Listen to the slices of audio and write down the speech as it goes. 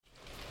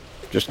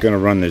Just going to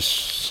run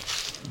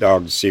this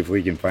dog to see if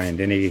we can find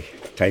any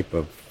type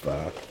of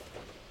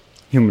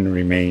human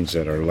remains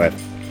that are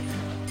left.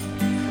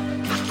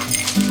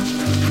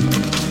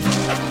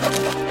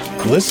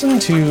 Listen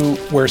to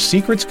Where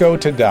Secrets Go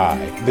to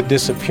Die, The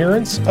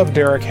Disappearance of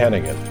Derek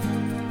Hennigan.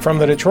 From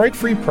the Detroit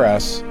Free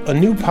Press, a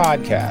new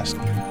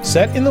podcast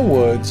set in the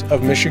woods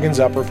of Michigan's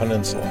Upper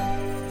Peninsula.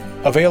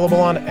 Available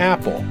on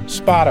Apple,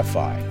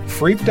 Spotify,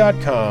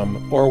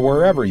 Freep.com, or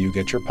wherever you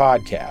get your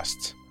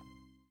podcasts.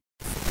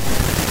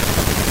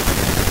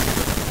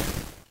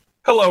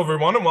 Hello,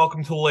 everyone, and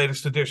welcome to the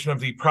latest edition of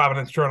the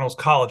Providence Journal's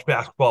College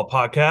Basketball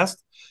Podcast.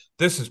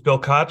 This is Bill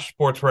Koch,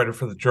 sports writer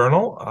for the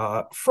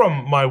Journal,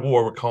 from my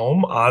Warwick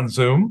home on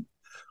Zoom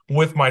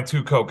with my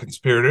two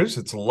co-conspirators.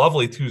 It's a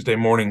lovely Tuesday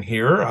morning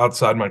here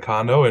outside my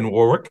condo in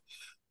Warwick,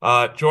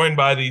 joined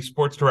by the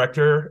sports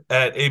director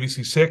at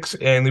ABC6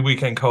 and the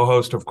weekend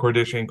co-host of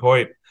Cordish and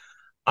Coit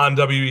on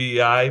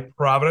WEEI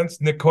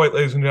Providence, Nick Coit,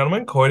 ladies and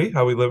gentlemen. Coity,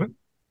 how we living?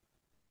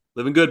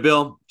 Living good,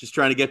 Bill. Just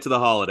trying to get to the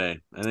holiday.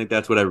 I think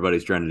that's what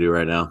everybody's trying to do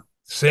right now.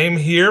 Same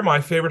here.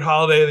 My favorite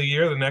holiday of the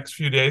year. The next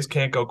few days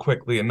can't go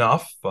quickly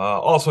enough.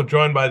 Also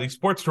joined by the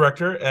sports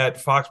director at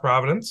Fox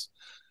Providence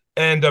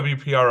and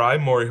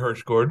WPRI, Morey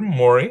Hershgordon.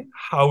 Morey,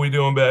 how we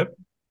doing, babe?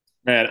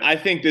 Man, I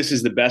think this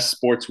is the best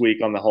sports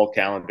week on the whole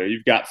calendar.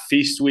 You've got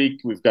Feast Week.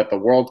 We've got the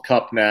World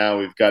Cup now.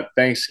 We've got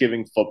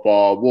Thanksgiving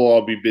football. We'll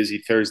all be busy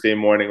Thursday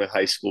morning with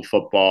high school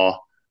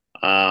football.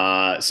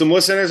 Some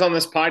listeners on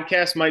this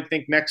podcast might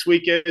think next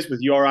week is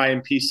with URI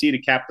and PC to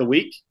cap the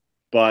week.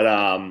 But,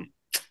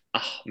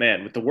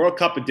 man, with the World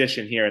Cup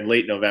edition here in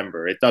late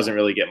November, it doesn't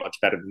really get much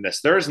better than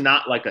this. There's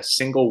not like a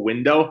single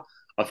window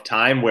of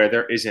time where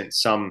there isn't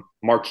some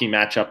marquee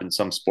matchup in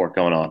some sport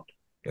going on.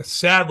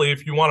 Sadly,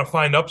 if you want to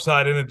find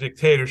upside in a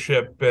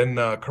dictatorship and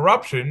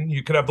corruption,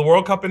 you could have the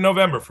World Cup in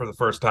November for the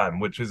first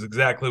time, which is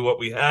exactly what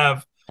we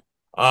have.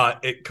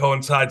 It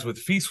coincides with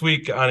Feast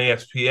Week on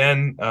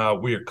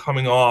ESPN. We are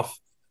coming off,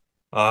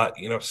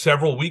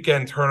 several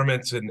weekend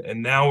tournaments,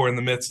 and now we're in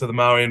the midst of the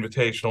Maui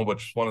Invitational,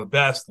 which is one of the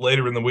best.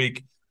 Later in the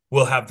week,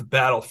 we'll have the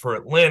battle for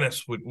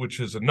Atlantis, which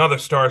is another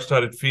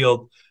star-studded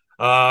field.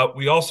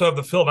 We also have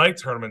the Phil Knight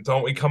tournament,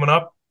 don't we, coming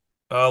up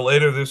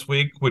later this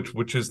week,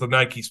 which is the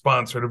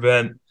Nike-sponsored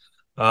event,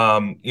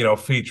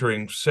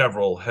 featuring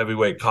several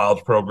heavyweight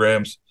college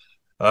programs.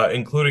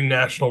 Including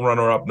national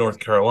runner-up North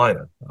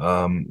Carolina.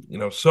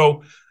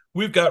 So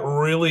we've got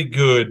really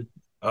good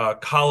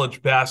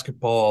college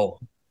basketball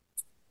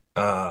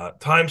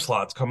time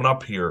slots coming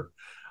up here.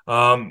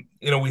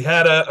 We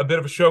had a bit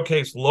of a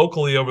showcase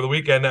locally over the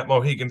weekend at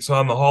Mohegan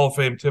Sun, the Hall of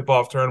Fame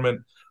tip-off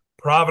tournament.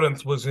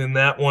 Providence was in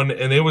that one,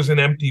 and it was an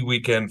empty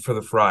weekend for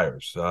the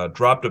Friars.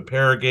 Dropped a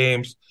pair of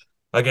games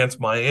against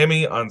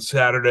Miami on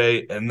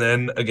Saturday and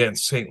then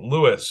against St.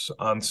 Louis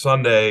on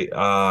Sunday.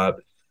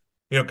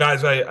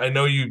 Guys, I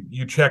know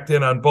you checked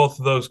in on both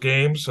of those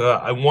games.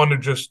 I want to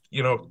just,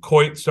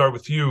 Coit, start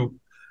with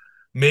you.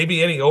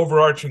 Maybe any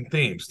overarching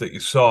themes that you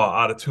saw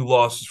out of two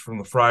losses from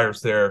the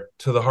Friars there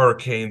to the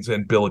Hurricanes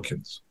and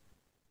Billikens?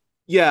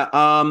 Yeah,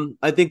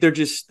 I think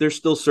they're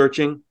still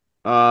searching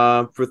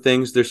for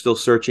things. They're still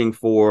searching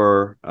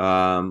for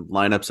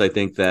lineups, I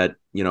think, that,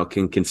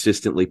 can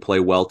consistently play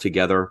well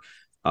together.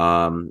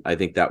 I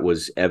think that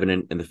was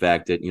evident in the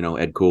fact that,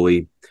 Ed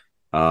Cooley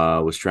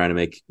was trying to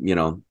make,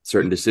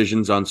 certain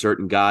decisions on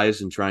certain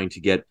guys and trying to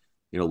get,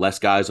 less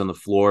guys on the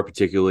floor,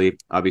 particularly,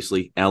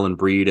 obviously, Allen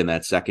Breed in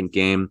that second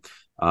game,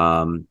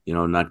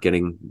 not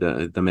getting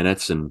the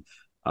minutes. And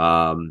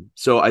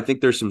so I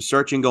think there's some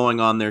searching going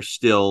on there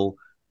still.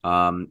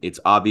 It's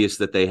obvious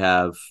that they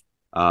have,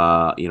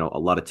 a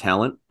lot of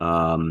talent,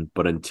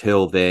 but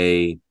until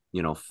they,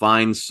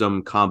 find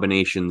some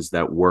combinations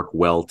that work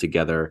well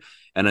together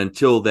and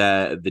until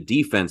the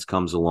defense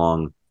comes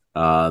along,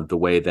 the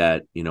way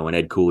that, an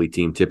Ed Cooley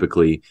team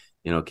typically,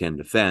 can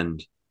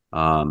defend,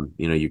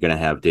 you're going to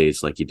have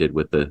days like you did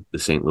with the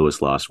St.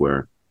 Louis loss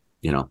where,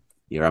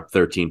 you're up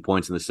 13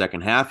 points in the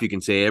second half. You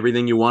can say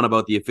everything you want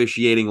about the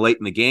officiating late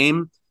in the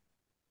game.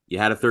 You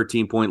had a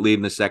 13-point lead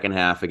in the second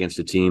half against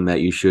a team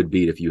that you should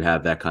beat if you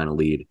have that kind of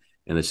lead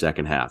in the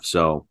second half.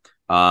 So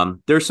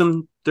there's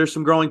some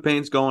growing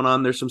pains going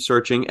on. There's some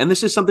searching. And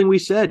this is something we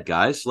said,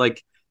 guys,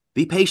 like,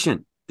 be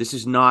patient. This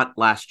is not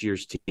last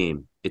year's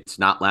team. It's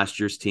not last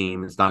year's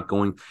team. It's not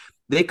going.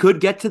 They could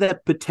get to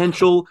that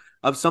potential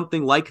of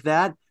something like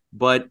that,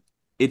 but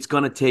it's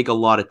going to take a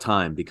lot of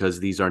time because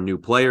these are new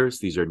players.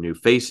 These are new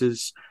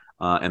faces,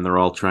 and they're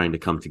all trying to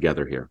come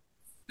together here.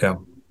 Yeah.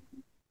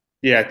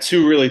 Yeah,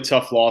 two really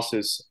tough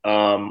losses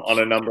on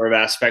a number of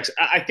aspects.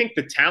 I think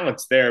the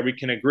talent's there. We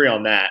can agree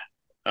on that,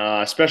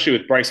 especially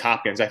with Bryce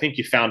Hopkins. I think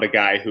you found a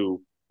guy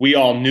who we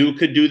all knew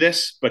could do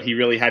this, but he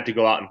really had to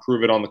go out and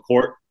prove it on the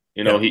court.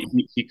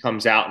 He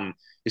comes out and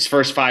his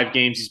first 5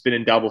 games, he's been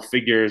in double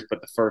figures,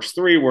 but the first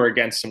 3 were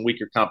against some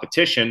weaker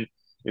competition.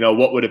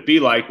 What would it be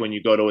like when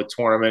you go to a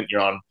tournament, you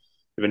have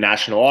a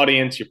national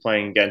audience, you're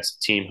playing against a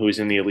team who was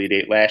in the Elite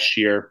Eight last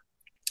year,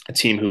 a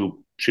team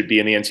who should be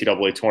in the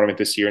NCAA tournament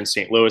this year in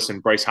St. Louis,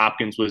 and Bryce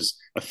Hopkins was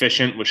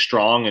efficient, was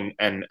strong,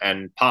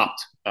 and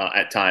popped.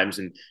 at times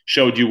and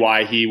showed you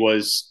why he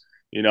was,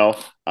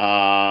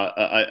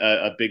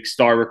 a big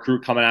star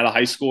recruit coming out of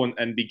high school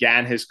and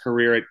began his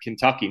career at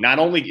Kentucky. Not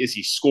only is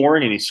he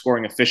scoring and he's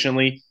scoring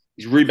efficiently,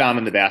 he's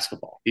rebounding the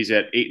basketball. He's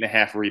at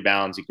 8.5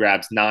 rebounds. He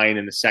grabs 9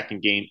 in the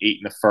second game, 8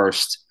 in the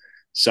first.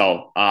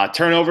 So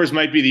turnovers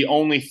might be the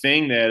only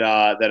thing that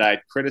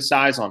I'd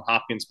criticize on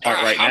Hopkins' part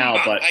right now.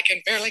 But I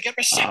can barely get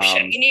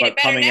reception. You need but a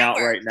better coming network.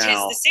 out right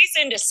now, Tis the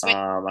season to switch.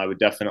 I would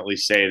definitely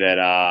say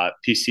that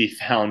PC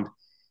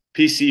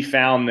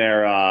found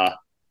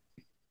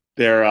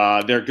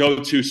their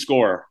go-to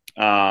scorer.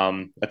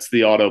 That's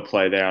the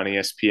autoplay there on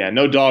ESPN.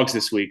 No dogs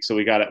this week, so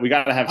we got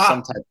to have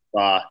some type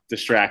of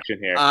distraction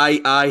here.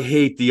 I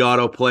hate the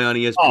autoplay on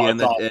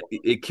ESPN. Oh,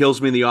 it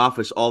kills me in the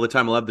office all the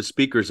time. I'll have the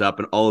speakers up,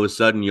 and all of a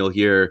sudden you'll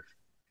hear,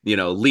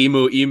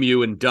 Limu,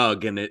 Emu, and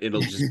Doug, and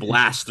it'll just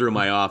blast through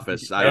my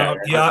office. I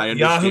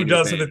Yahoo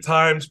does it at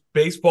times.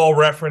 Baseball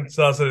Reference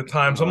does it at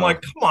times. I'm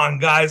like, come on,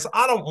 guys,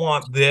 I don't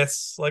want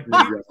this. Like,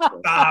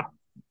 stop.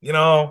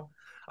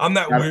 I'm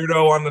that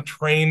weirdo on the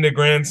train to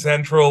Grand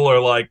Central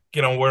or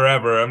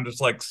wherever. I'm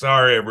just like,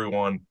 sorry,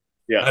 everyone.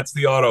 Yeah, that's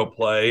the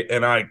autoplay,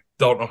 and I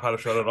don't know how to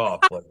shut it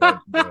off.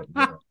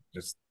 That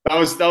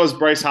was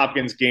Bryce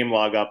Hopkins' game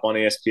log up on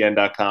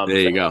ESPN.com. There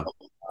you go.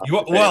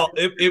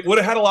 It would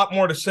have had a lot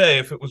more to say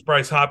if it was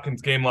Bryce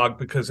Hopkins' game log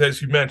because,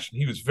 as you mentioned,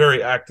 he was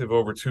very active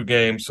over 2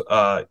 games.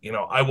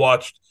 I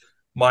watched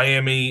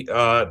Miami.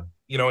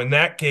 In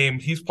that game,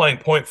 he's playing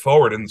point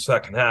forward in the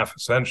second half,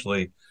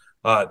 essentially.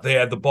 They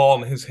had the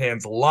ball in his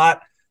hands a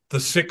lot. The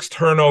 6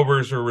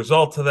 turnovers are a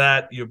result of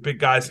that. You have big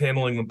guys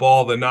handling the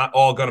ball. They're not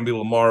all going to be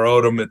Lamar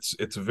Odom.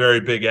 It's a very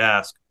big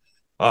ask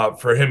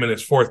for him in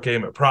his 4th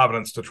game at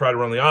Providence to try to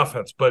run the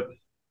offense. But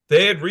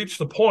they had reached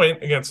the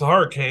point against the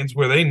Hurricanes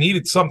where they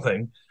needed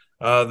something.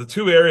 The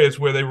 2 areas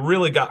where they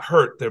really got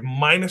hurt, they're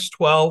minus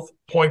 12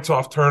 points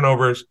off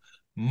turnovers,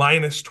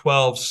 minus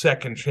 12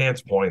 second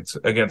chance points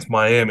against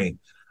Miami.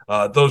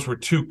 Those were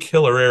 2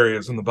 killer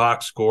areas in the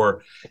box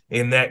score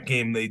in that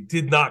game. They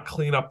did not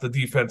clean up the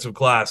defensive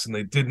glass, and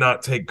they did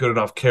not take good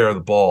enough care of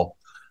the ball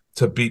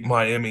to beat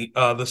Miami.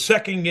 The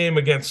second game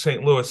against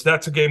St. Louis,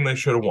 that's a game they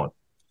should have won.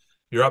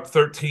 You're up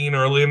 13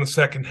 early in the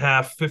second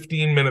half,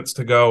 15 minutes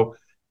to go.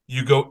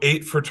 You go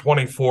 8 for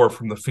 24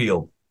 from the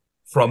field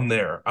from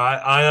there.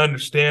 I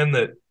understand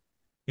that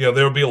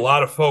there would be a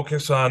lot of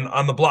focus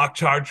on the block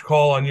charge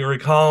call on Yuri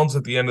Collins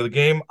at the end of the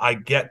game. I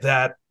get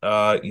that.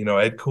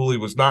 Ed Cooley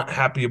was not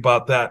happy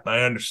about that, and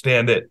I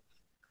understand it.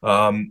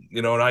 And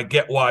I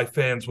get why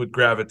fans would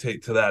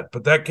gravitate to that.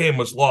 But that game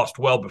was lost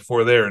well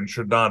before there and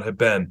should not have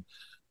been.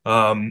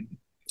 And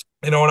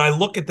I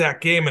look at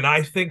that game and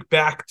I think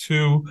back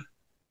to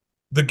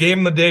the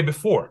game the day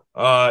before.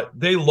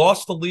 They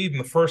lost the lead in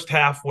the first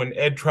half when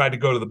Ed tried to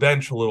go to the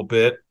bench a little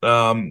bit,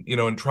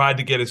 and tried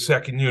to get his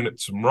second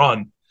unit some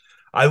run.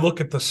 I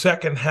look at the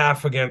second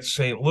half against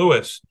St.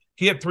 Louis.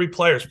 He had 3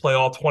 players play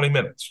all 20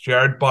 minutes.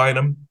 Jared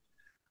Bynum,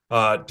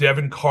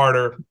 Devin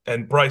Carter,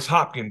 and Bryce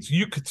Hopkins.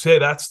 You could say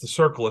that's the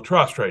circle of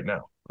trust right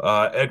now.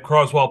 Ed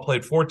Croswell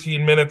played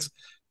 14 minutes.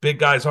 Big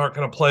guys aren't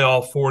going to play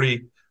all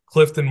 40.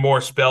 Clifton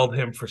Moore spelled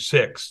him for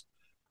 6.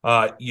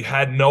 You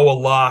had Noah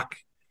Locke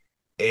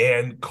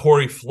and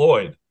Corey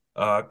Floyd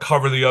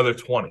cover the other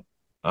 20.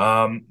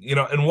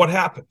 And what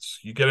happens?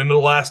 You get into the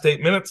last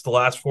 8 minutes, the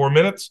last 4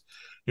 minutes.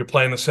 You're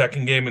playing the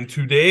second game in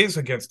 2 days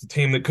against a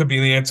team that could be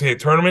in the NCAA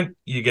tournament.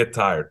 You get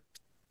tired.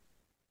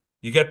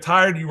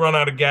 You run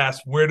out of gas.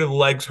 Where do the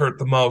legs hurt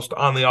the most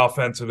on the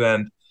offensive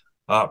end?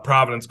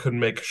 Providence couldn't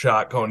make a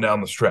shot going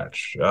down the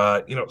stretch.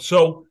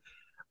 So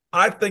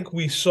I think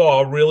we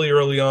saw really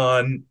early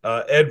on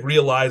Ed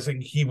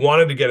realizing he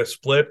wanted to get a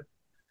split.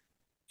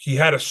 He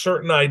had a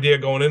certain idea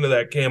going into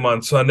that game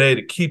on Sunday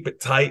to keep it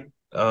tight.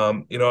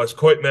 As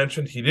Coit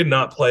mentioned, he did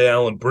not play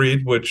Alan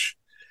Breed, which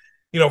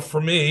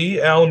for me,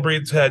 Alan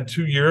Breed's had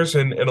 2 years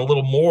and a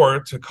little more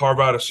to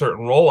carve out a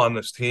certain role on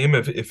this team.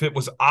 If it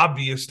was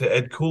obvious to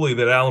Ed Cooley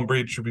that Alan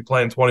Breed should be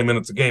playing 20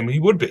 minutes a game, he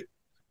would be.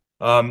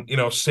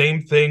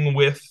 Same thing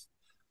with,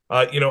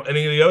 any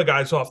of the other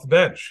guys off the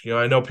bench.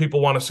 I know people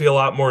want to see a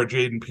lot more of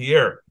Jaden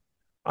Pierre.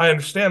 I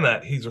understand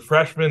that. He's a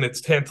freshman. It's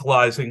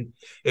tantalizing.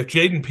 If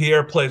Jaden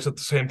Pierre plays at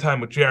the same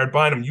time with Jared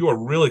Bynum, you are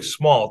really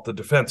small at the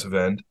defensive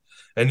end,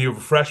 and you have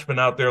a freshman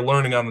out there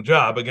learning on the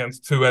job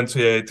against 2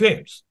 NCAA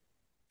teams.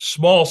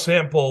 Small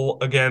sample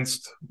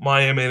against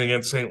Miami and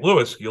against St.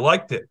 Louis. You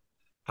liked it.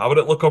 How would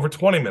it look over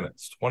 20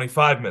 minutes,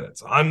 25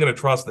 minutes? I'm going to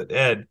trust that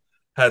Ed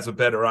has a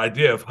better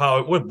idea of how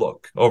it would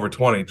look over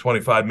 20,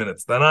 25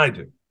 minutes than I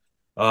do.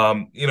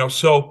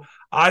 So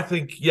I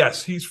think,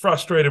 yes, he's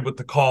frustrated with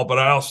the call, but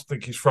I also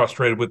think he's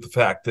frustrated with the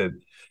fact that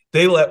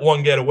they let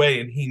one get away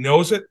and he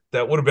knows it.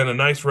 That would have been a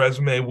nice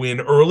resume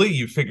win early.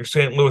 You figure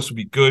St. Louis would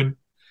be good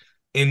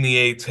in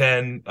the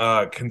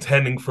A10,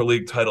 contending for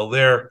league title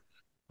there.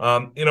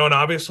 And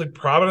obviously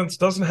Providence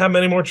doesn't have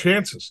many more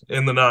chances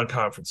in the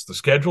non-conference. The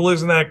schedule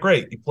isn't that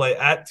great. You play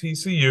at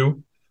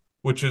TCU,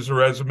 which is a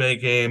resume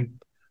game.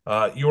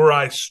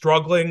 URI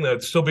struggling.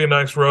 That'd still be a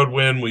nice road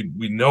win.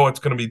 We know it's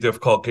going to be a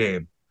difficult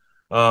game.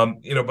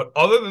 But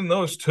other than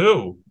those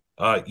 2,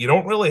 you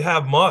don't really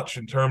have much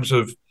in terms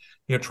of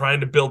trying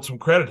to build some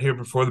credit here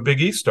before the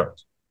Big East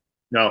starts.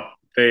 No,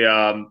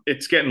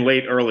 it's getting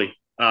late early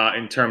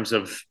in terms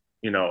of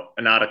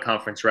an out of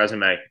conference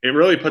resume. It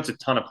really puts a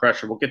ton of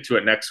pressure. We'll get to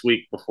it next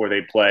week before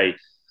they play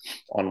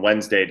on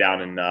Wednesday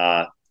down in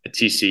at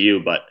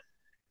TCU, but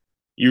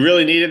you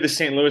really needed the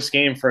St. Louis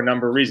game for a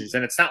number of reasons.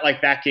 And it's not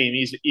like that game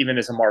even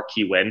is a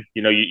marquee win.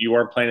 You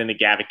weren't playing in the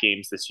Gavitt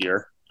games this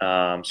year.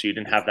 So you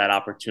didn't have that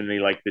opportunity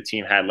like the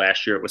team had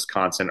last year at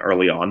Wisconsin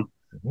early on.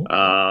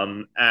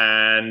 Mm-hmm.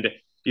 And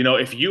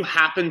if you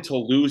happen to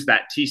lose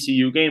that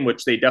TCU game,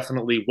 which they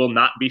definitely will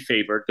not be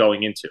favored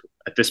going into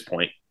at this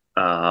point,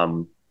 I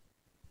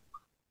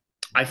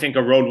think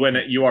a road win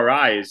at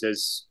URI is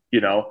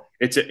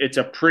it's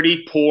a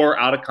pretty poor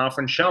out of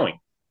conference showing.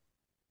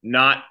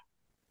 Not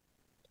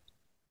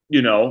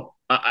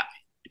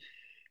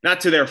not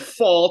to their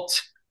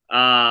fault,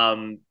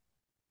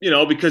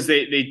 because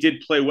they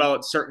did play well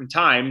at certain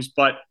times,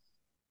 but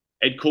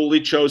Ed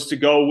Cooley chose to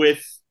go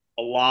with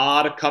a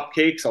lot of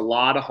cupcakes, a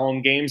lot of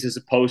home games, as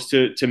opposed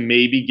to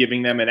maybe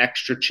giving them an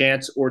extra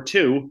chance or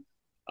two.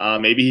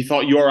 Maybe he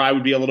thought URI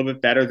would be a little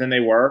bit better than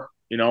they were.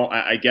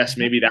 I guess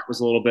maybe that was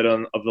a little bit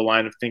of the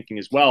line of thinking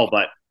as well.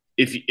 But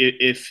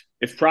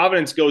if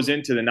Providence goes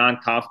into the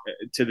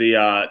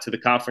to the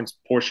conference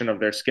portion of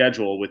their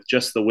schedule with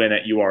just the win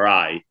at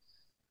URI,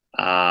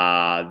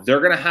 they're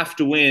going to have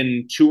to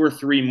win 2 or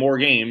 3 more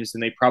games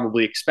than they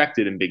probably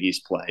expected in Big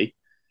East play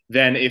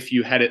than if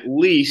you had at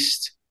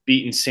least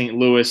beaten St.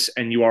 Louis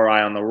and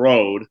URI on the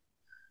road.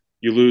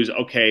 You lose,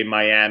 okay,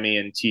 Miami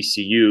and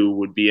TCU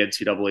would be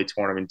NCAA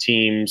tournament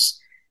teams.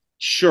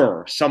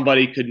 Sure,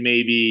 somebody could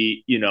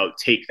maybe,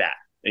 take that.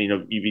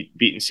 You be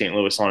beating St.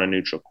 Louis on a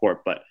neutral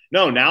court. But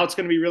no, now it's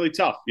going to be really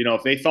tough.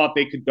 If they thought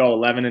they could go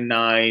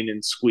 11-9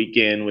 and squeak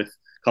in with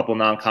a couple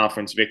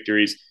non-conference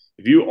victories,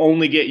 if you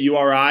only get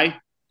URI,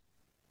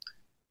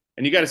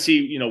 and you got to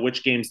see,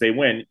 which games they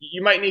win,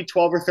 you might need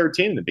 12 or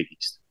 13 in the Big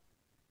East.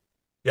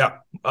 Yeah.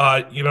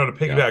 To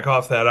piggyback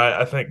off that,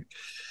 I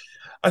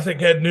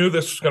think Ed knew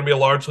this was going to be a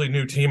largely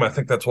new team. I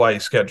think that's why he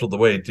scheduled the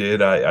way he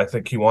did. I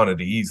think he wanted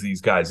to ease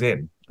these guys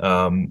in.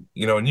 And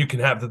you can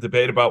have the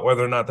debate about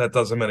whether or not that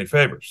does them any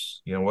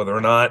favors. Whether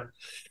or not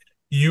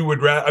you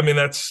would rather. I mean,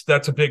 that's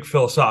a big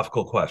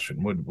philosophical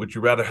question. Would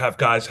you rather have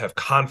guys have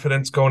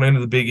confidence going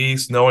into the Big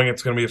East, knowing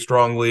it's going to be a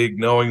strong league,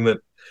 knowing that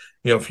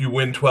if you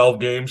win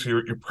 12 games,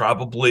 you're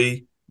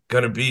probably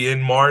going to be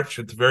in March,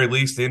 at the very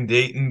least in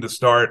Dayton to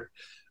start.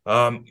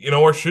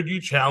 Or should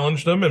you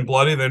challenge them and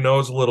bloody their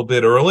nose a little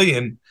bit early,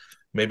 and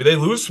maybe they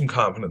lose some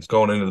confidence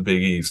going into the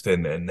Big East,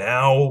 and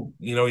now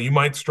you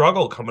might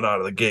struggle coming out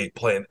of the gate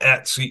playing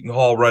at Seton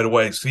Hall right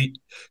away.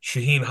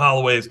 Shaheen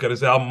Holloway's got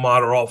his alma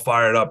mater all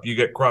fired up. You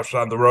get crushed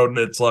on the road, and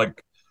it's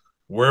like,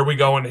 where are we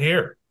going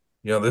here?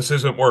 This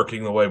isn't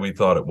working the way we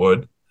thought it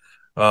would.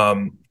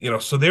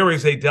 So there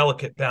is a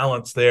delicate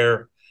balance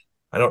there.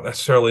 I don't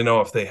necessarily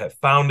know if they have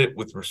found it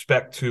with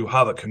respect to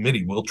how the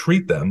committee will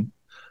treat them.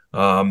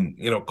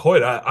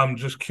 Coit, I'm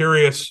just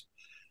curious,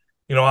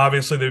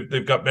 obviously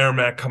they've got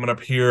Merrimack coming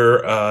up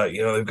here.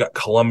 They've got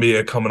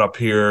Columbia coming up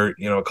here,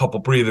 a couple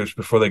breathers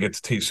before they get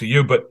to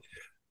TCU. But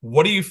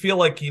what do you feel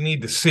like you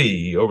need to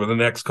see over the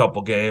next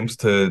couple games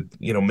to,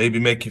 maybe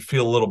make you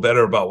feel a little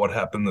better about what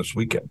happened this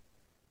weekend?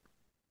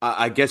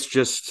 I guess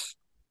just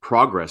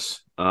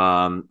progress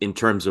in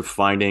terms of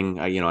finding,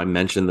 I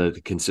mentioned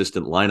the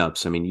consistent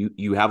lineups. I mean,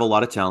 you have a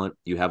lot of talent.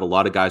 You have a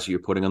lot of guys who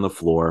you're putting on the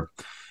floor.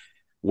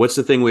 What's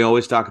the thing we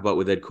always talk about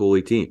with Ed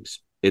Cooley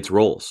teams? It's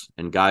roles,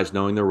 and guys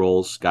knowing their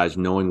roles, guys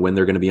knowing when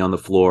they're going to be on the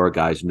floor,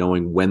 guys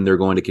knowing when they're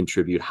going to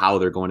contribute, how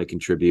they're going to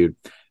contribute.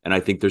 And I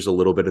think there's a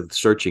little bit of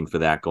searching for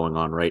that going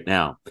on right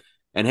now.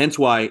 And hence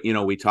why,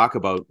 we talk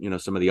about,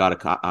 some of the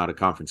out of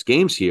conference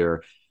games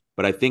here,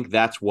 but I think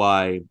that's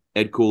why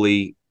Ed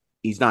Cooley,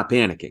 he's not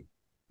panicking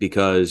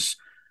because,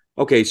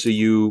 okay, so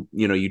you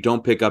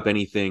don't pick up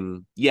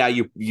anything. Yeah,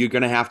 you're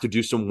going to have to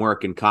do some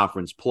work in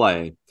conference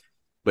play.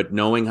 But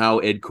knowing how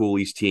Ed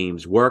Cooley's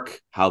teams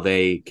work, how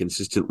they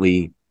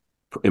consistently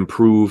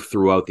improve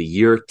throughout the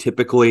year,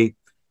 typically,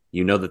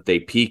 that they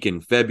peak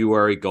in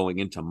February going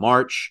into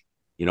March,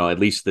 at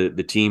least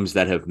the teams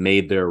that have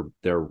made their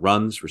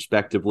runs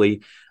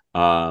respectively,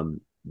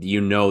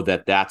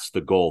 that that's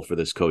the goal for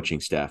this coaching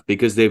staff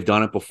because they've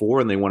done it before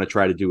and they want to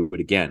try to do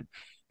it again.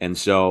 And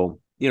so,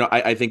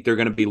 I think they're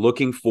going to be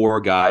looking for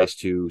guys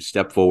to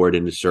step forward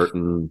into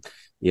certain,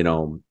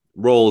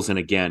 roles. And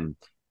again,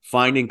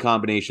 finding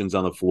combinations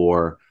on the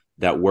floor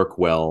that work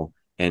well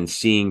and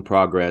seeing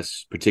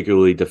progress,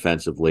 particularly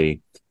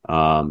defensively,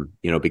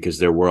 because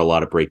there were a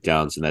lot of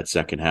breakdowns in that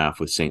second half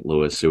with St.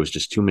 Louis. There was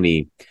just too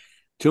many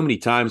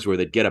times where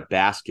they'd get a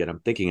basket. I'm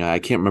thinking, I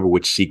can't remember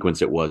which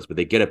sequence it was, but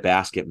they get a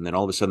basket and then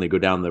all of a sudden they go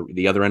down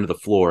the other end of the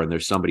floor and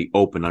there's somebody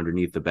open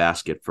underneath the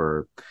basket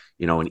for,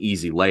 an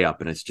easy layup.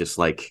 And it's just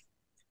like,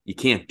 you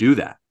can't do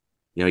that.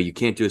 You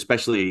can't do,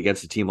 especially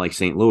against a team like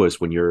St. Louis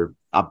when you're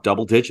up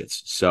double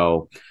digits.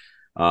 So,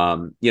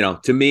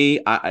 to me,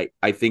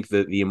 I think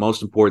that the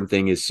most important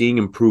thing is seeing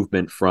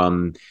improvement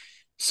from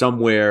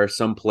somewhere,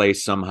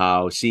 someplace,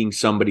 somehow, seeing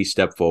somebody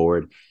step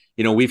forward.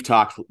 We've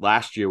talked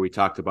last year, we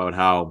talked about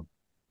how,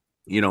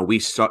 we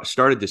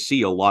started to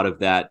see a lot of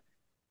that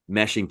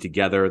meshing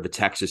together, the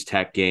Texas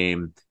Tech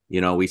game.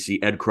 We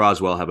see Ed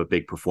Croswell have a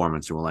big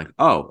performance, and we're like,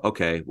 oh,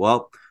 okay,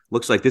 well,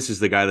 looks like this is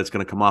the guy that's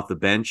going to come off the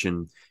bench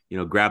and,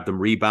 grab them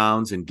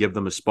rebounds and give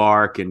them a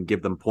spark and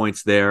give them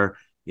points there,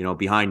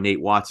 behind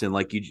Nate Watson.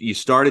 Like you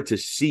started to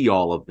see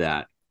all of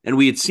that. And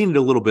we had seen it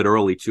a little bit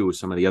early too with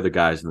some of the other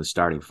guys in the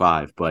starting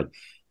five, but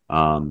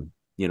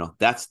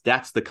that's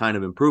the kind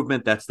of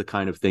improvement. That's the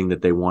kind of thing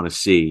that they want to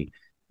see,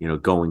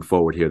 going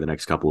forward here the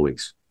next couple of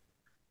weeks.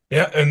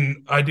 Yeah,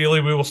 and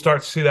ideally we will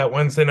start to see that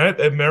Wednesday night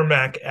at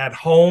Merrimack at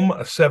home,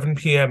 a 7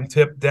 p.m.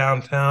 tip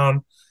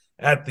downtown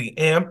at the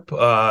AMP.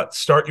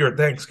 Start your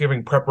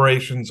Thanksgiving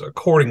preparations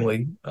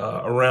accordingly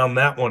around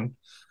that one.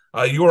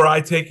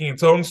 URI taking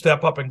its own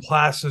step up in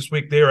class this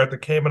week. They are at the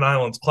Cayman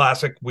Islands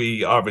Classic.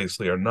 We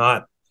obviously are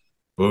not.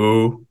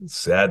 Boo,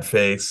 sad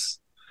face.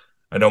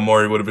 I know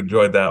Morey would have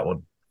enjoyed that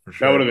one for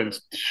sure. That would have been,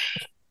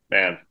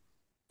 man.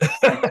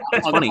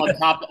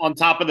 on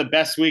top of the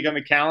best week on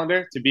the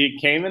calendar to be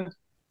at Cayman.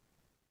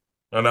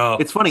 I know.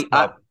 It's funny.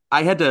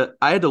 I had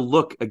to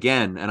look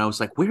again, and I was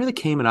like, where are the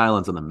Cayman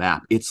Islands on the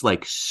map? It's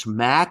like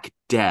smack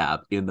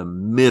dab in the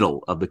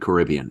middle of the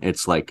Caribbean.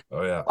 It's like,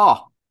 oh yeah,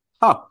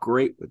 how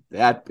great would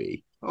that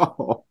be?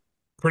 Oh,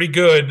 pretty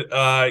good.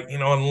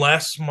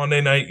 Unless Monday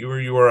night you were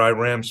a URI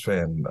Rams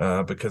fan,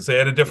 because they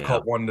had a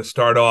difficult one to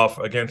start off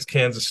against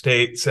Kansas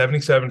State,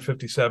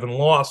 77-57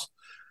 loss.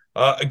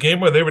 A game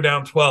where they were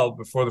down 12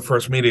 before the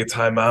first media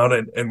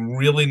timeout and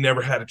really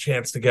never had a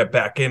chance to get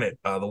back in it.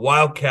 The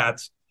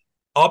Wildcats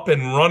up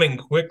and running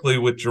quickly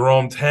with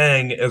Jerome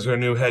Tang as their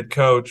new head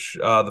coach,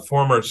 the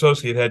former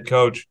associate head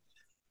coach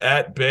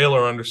at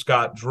Baylor under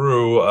Scott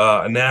Drew,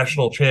 a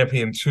national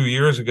champion 2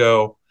 years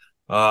ago,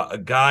 a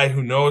guy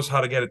who knows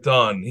how to get it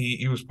done.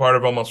 He was part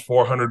of almost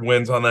 400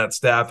 wins on that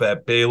staff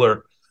at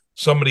Baylor,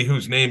 somebody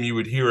whose name you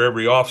would hear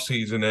every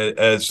offseason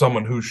as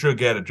someone who should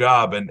get a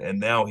job, and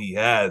now he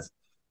has.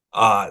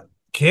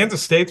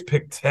 Kansas State's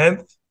picked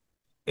 10th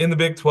in the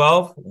Big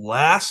 12,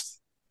 last.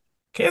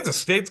 Kansas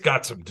State's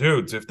got some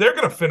dudes. If they're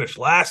going to finish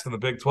last in the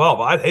Big 12,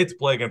 I'd hate to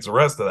play against the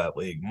rest of that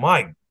league.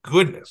 My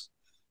goodness.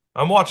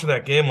 I'm watching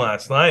that game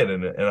last night,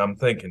 and I'm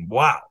thinking,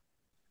 wow,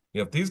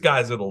 if these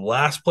guys are the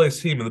last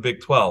place team in the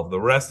Big 12, the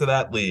rest of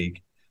that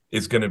league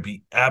is going to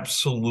be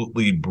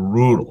absolutely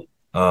brutal.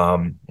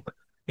 But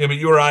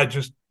URI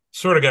just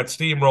sort of got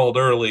steamrolled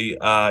early,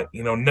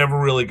 never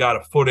really got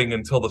a footing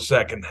until the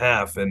second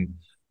half, and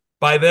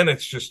by then,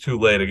 it's just too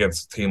late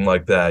against a team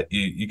like that.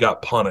 You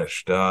got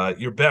punished.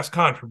 Your best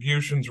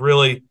contributions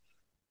really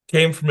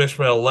came from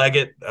Ishmael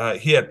Leggett.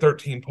 He had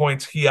 13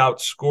 points. He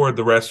outscored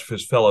the rest of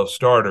his fellow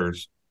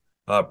starters.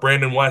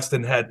 Brandon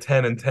Weston had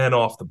 10 and 10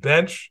 off the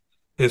bench,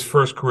 his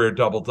first career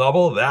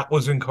double-double. That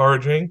was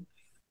encouraging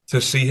to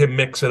see him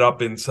mix it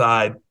up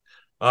inside.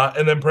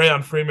 And then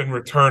Breon Freeman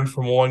returned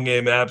from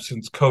one-game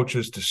absence,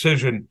 coach's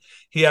decision.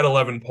 He had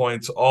 11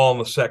 points all in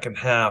the second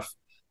half.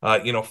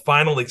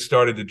 Finally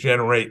started to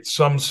generate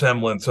some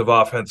semblance of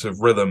offensive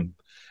rhythm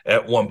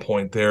at one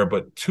point there,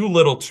 but too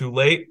little, too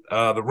late.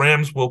 The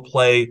Rams will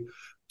play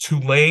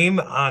Tulane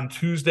on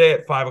Tuesday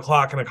at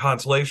 5:00 in a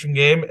consolation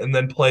game, and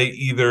then play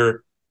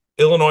either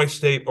Illinois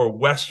State or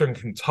Western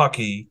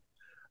Kentucky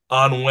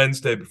on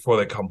Wednesday before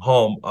they come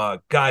home.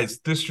 Guys,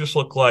 this just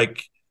looked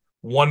like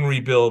one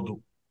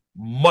rebuild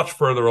much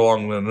further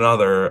along than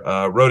another.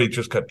 Rhodey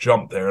just got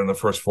jumped there in the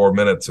first 4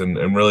 minutes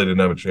and really didn't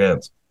have a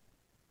chance.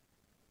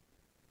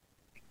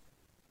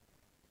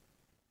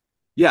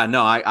 Yeah,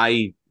 no,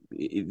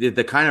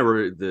 the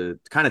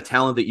kind of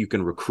talent that you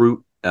can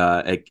recruit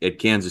at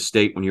Kansas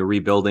State when you're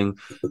rebuilding,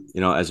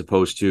 as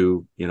opposed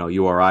to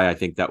URI. I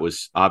think that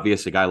was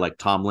obvious. A guy like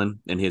Tomlin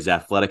and his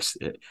athletic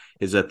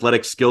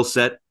skill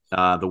set,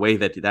 the way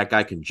that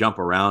guy can jump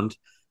around.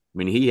 I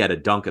mean, he had a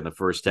dunk in the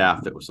first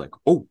half that was like,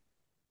 oh,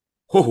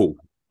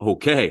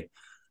 okay,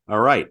 all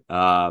right.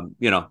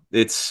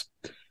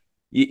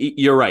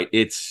 You're right.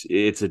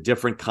 It's a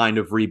different kind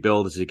of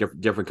rebuild. It's a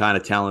different kind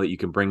of talent that you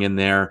can bring in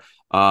there.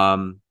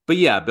 But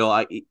yeah,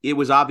 Bill, it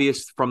was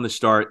obvious from the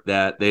start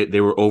that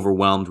they were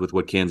overwhelmed with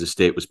what Kansas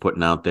State was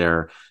putting out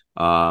there.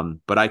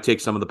 But I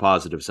take some of the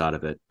positives out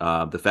of it.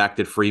 The fact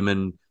that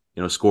Freeman,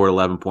 scored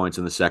 11 points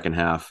in the second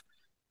half,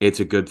 it's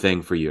a good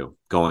thing for you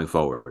going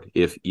forward.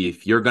 If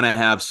you're going to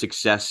have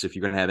success, if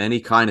you're going to have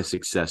any kind of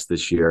success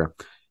this year,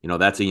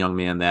 that's a young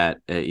man that,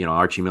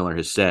 Archie Miller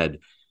has said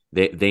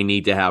they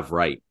need to have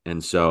right.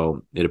 And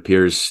so it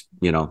appears,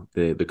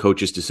 the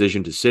coach's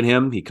decision to sit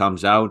him, he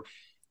comes out,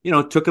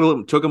 took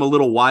him a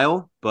little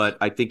while, but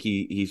I think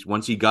he's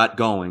once he got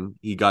going,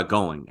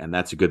 and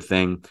that's a good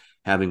thing.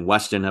 Having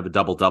Weston have a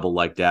double-double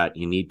like that,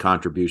 you need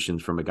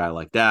contributions from a guy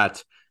like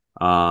that.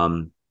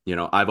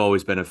 I've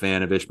always been a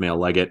fan of Ishmael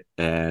Leggett,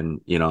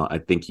 and, I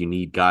think you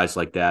need guys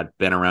like that,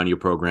 been around your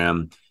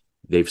program.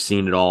 They've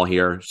seen it all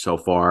here so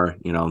far,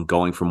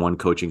 going from one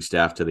coaching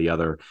staff to the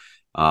other.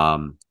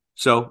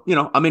 So,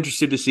 I'm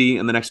interested to see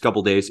in the next couple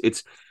of days.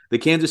 The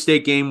Kansas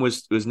State game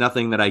was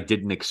nothing that I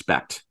didn't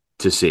expect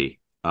to see.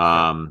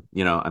 I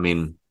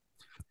mean,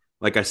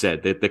 like I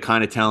said, the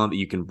kind of talent that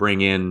you can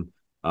bring in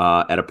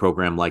at a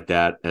program like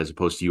that, as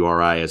opposed to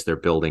URI as they're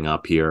building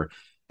up here.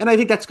 And I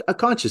think that's a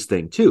conscious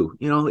thing too.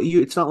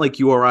 It's not like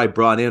URI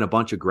brought in a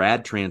bunch of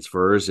grad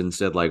transfers and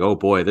said like, oh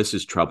boy, this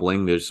is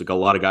troubling. There's like a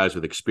lot of guys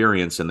with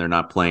experience and they're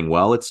not playing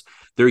well.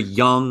 They're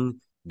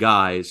young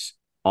guys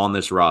on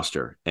this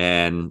roster.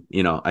 And,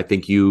 I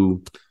think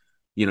you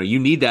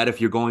need that if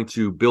you're going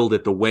to build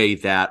it the way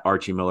that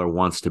Archie Miller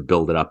wants to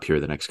build it up here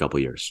the next couple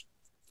of years.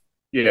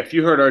 Yeah, if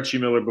you heard Archie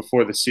Miller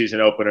before the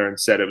season opener and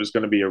said it was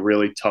going to be a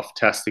really tough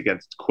test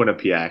against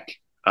Quinnipiac,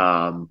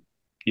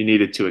 you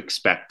needed to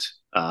expect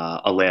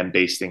a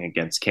lambasting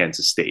against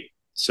Kansas State.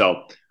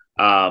 So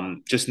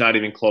just not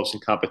even close in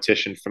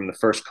competition from the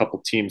first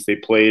couple teams they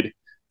played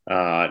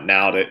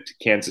now to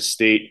Kansas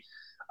State.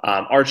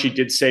 Archie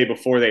did say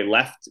before they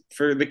left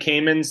for the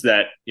Caymans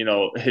that,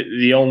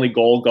 the only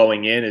goal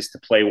going in is to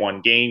play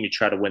one game. You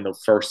try to win the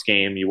first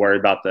game. You worry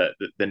about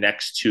the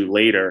next two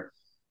later.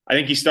 I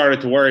think he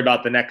started to worry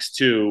about the next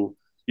two,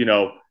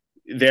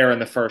 there in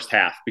the first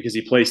half because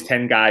he plays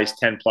 10 guys,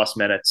 10 plus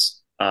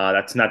minutes.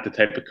 That's not the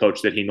type of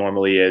coach that he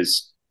normally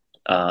is.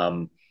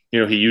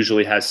 He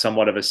usually has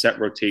somewhat of a set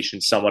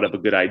rotation, somewhat of a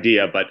good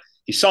idea, but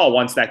he saw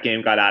once that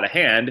game got out of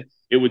hand,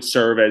 it would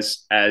serve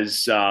as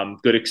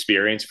good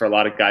experience for a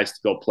lot of guys to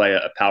go play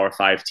a Power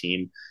 5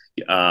 team.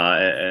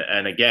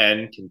 And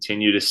again,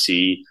 continue to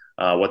see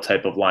what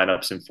type of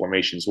lineups and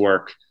formations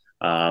work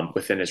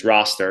within his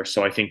roster.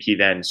 So I think he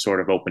then sort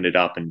of opened it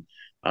up and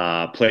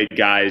played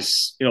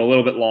guys, a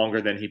little bit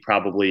longer than he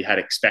probably had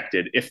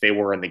expected if they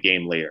were in the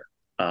game later.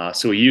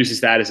 So he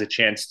uses that as a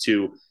chance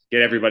to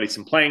get everybody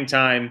some playing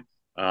time,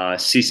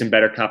 see some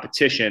better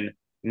competition.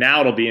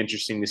 Now it'll be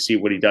interesting to see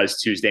what he does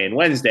Tuesday and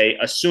Wednesday,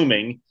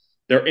 assuming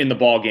they're in the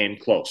ball game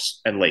close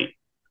and late.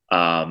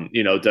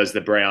 Does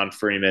the Bryant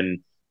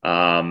Freeman,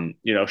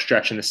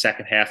 stretch in the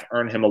second half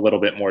earn him a little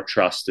bit more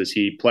trust? Does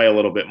he play a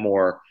little bit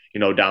more,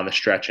 down the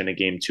stretch in a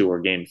game 2 or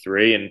game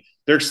 3? And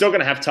they're still going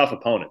to have tough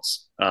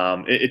opponents.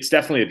 It's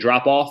definitely a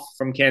drop off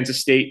from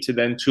Kansas State to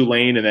then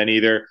Tulane and then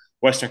either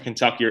Western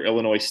Kentucky or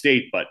Illinois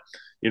State. But,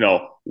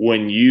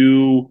 when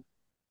you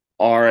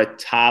are a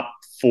top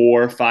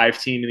 4 or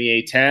 5 team in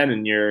the A10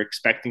 and you're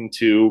expecting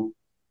to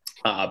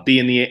be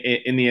in the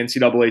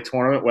NCAA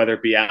tournament, whether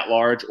it be at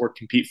large or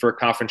compete for a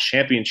conference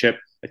championship,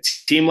 a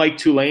team like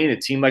Tulane, a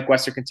team like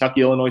Western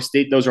Kentucky, Illinois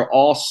State, those are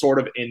all sort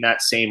of in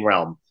that same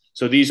realm.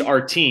 So these are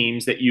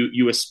teams that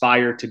you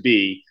aspire to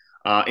be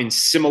in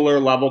similar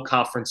level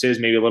conferences,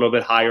 maybe a little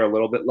bit higher, a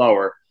little bit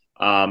lower,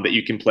 that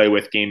you can play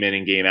with game in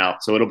and game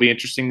out. So it'll be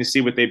interesting to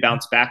see what they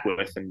bounce back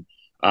with, and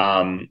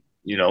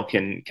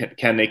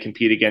can they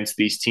compete against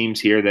these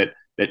teams here that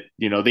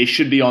they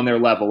should be on their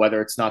level,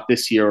 whether it's not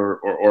this year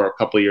or a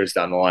couple of years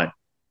down the line.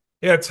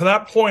 Yeah, to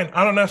that point,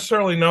 I don't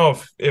necessarily know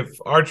if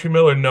Archie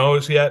Miller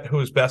knows yet who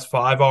his best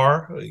 5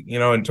 are,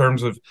 in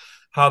terms of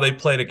how they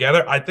play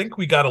together. I think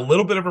we got a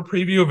little bit of a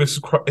preview of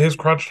his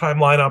crunch time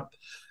lineup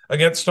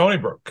against Stony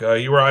Brook.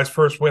 URI's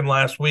first win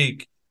last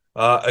week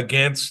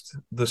against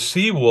the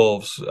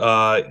Seawolves.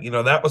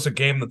 That was a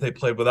game that they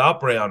played without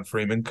Bryant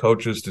Freeman,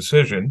 coach's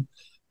decision.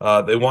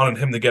 They wanted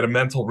him to get a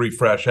mental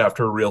refresh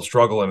after a real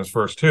struggle in his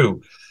first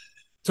 2.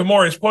 To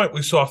Morey's point,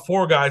 we saw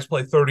 4 guys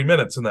play 30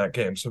 minutes in that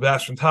game.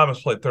 Sebastian Thomas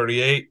played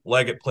 38,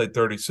 Leggett played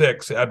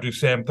 36, Abdu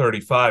Sam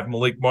 35,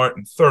 Malik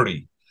Martin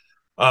 30.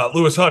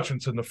 Lewis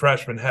Hutchinson, the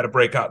freshman, had a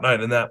breakout night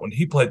in that one.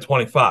 He played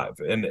 25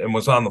 and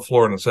was on the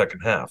floor in the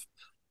second half.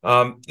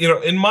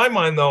 In my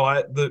mind,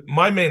 though,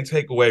 my main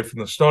takeaway from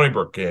the Stony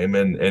Brook game,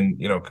 and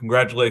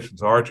congratulations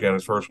to Archie on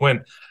his first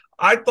win,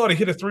 I thought he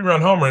hit a 3-run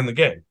homer in the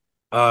game.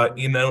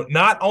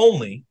 Not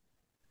only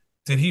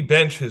did he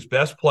bench his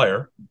best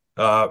player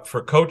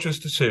for coach's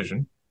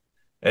decision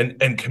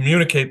and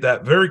communicate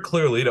that very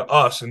clearly to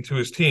us and to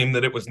his team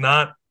that it was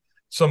not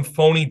some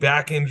phony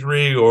back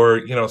injury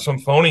or, some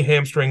phony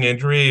hamstring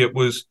injury. It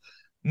was,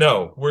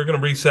 no, we're going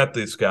to reset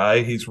this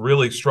guy. He's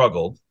really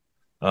struggled.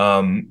 We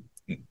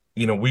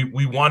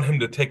want him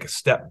to take a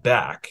step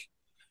back.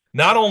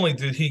 Not only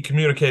did he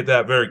communicate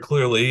that very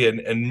clearly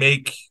and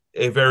make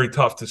a very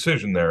tough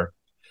decision there,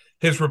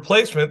 his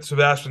replacement,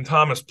 Sebastian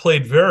Thomas,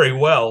 played very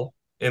well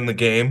in the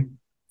game.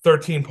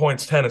 13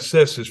 points, 10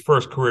 assists, his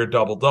first career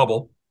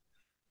double-double.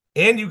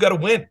 And you got to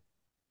win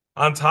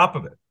on top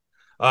of it.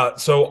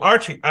 So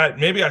Archie,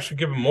 maybe I should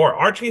give him more.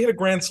 Archie hit a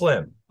grand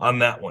slam on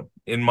that one,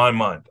 in my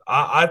mind.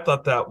 I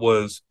thought that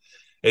was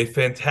a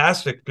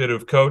fantastic bit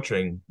of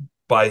coaching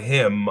by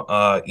him.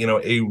 A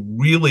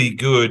really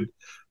good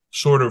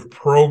sort of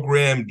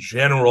program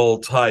general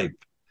type,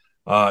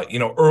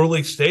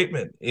 early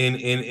statement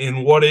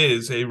in what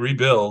is a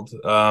rebuild,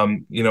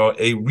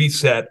 a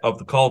reset of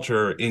the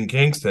culture in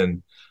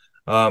Kingston.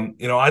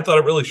 I thought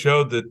it really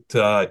showed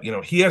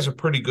that, he has a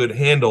pretty good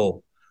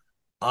handle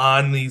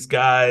on these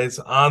guys,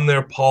 on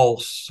their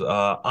pulse,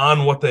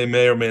 on what they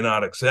may or may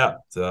not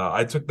accept.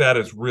 I took that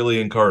as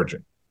really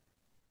encouraging.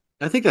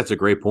 I think that's a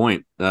great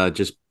point.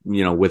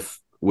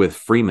 With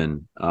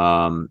Freeman,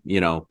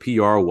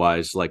 PR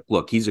wise, like,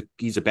 look, he's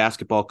a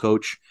basketball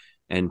coach,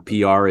 and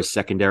PR is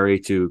secondary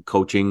to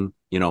coaching,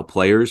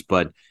 players.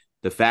 But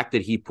the fact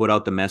that he put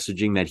out the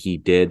messaging that he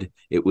did,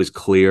 it was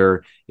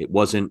clear. It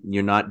wasn't,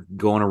 you're not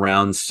going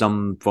around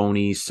some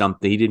phony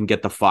something. He didn't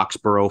get the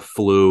Foxborough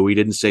flu. He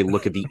didn't say,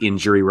 look at the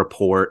injury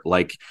report.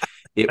 Like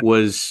it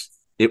was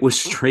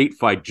straight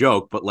fight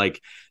joke, but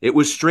like it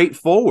was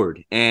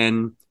straightforward.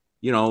 And,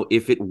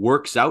 if it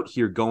works out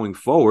here going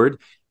forward,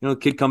 the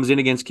kid comes in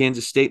against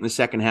Kansas State in the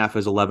second half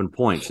as 11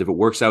 points. If it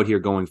works out here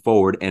going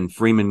forward and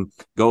Freeman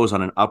goes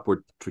on an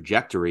upward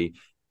trajectory,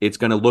 it's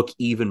going to look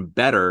even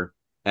better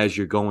as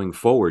you're going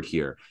forward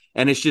here.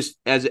 And it's just,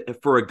 as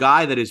for a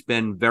guy that has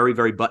been very,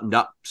 very buttoned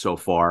up so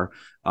far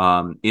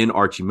in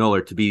Archie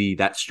Miller, to be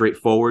that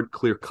straightforward,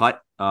 clear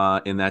cut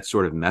in that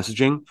sort of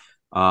messaging.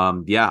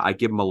 I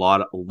give him a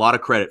lot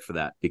of credit for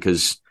that,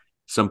 because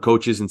some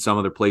coaches in some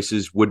other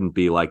places wouldn't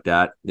be like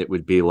that. It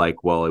would be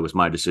like, well, it was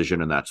my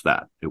decision and that's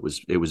that. It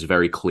was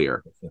very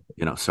clear.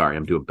 Sorry,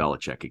 I'm doing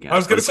Belichick again. I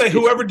was going to say,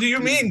 whoever do you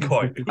mean,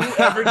 Coit?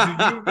 Whoever do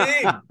you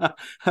mean?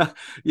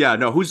 Yeah,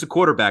 no, who's the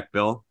quarterback,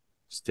 Bill?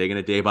 Just taking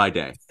it day by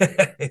day.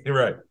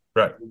 Right.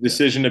 The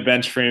decision to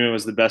bench Freeman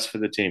was the best for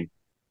the team.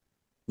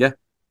 Yeah,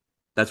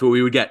 that's what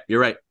we would get.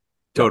 You're right.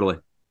 Totally.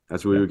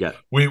 That's what we would get.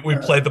 We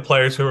played the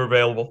players who were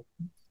available.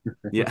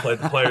 Yeah. We played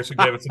the players who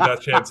gave us the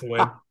best chance to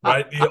win,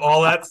 right?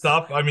 All that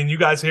stuff. I mean, you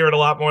guys hear it a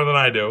lot more than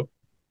I do.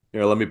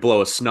 Here, let me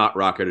blow a snot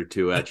rocket or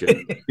two at you.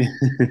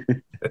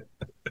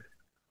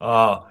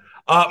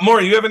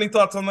 Morey, you have any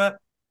thoughts on that?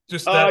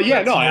 Just that,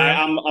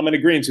 I'm in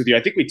agreement with you.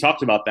 I think we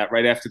talked about that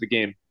right after the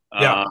game.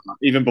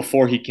 Even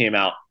before he came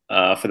out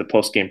for the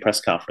post-game press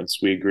conference,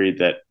 we agreed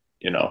that,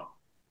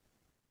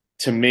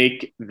 to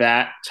make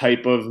that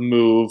type of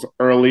move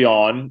early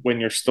on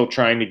when you're still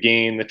trying to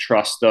gain the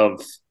trust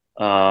of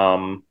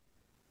your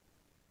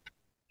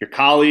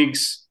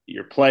colleagues,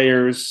 your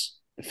players,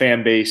 the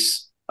fan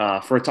base,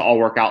 for it to all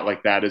work out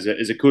like that is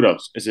a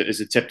kudos, is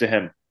a tip to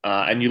him.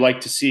 And I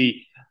like to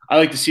see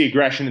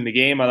aggression in the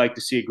game. I like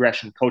to see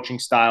aggression coaching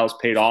styles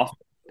pay off,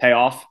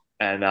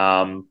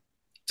 and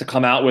to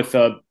come out with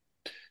a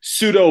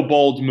pseudo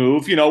bold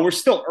move. We're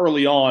still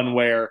early on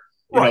where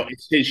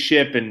it's his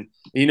ship and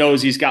he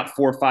knows he's got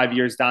 4 or 5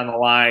 years down the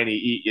line.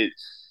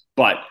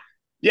 But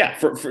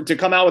for to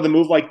come out with a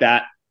move like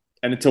that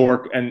and it to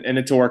work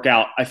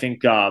out, I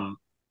think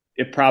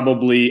it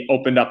probably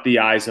opened up the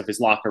eyes of his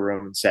locker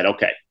room and said,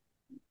 okay,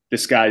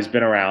 this guy's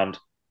been around.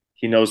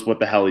 He knows what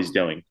the hell he's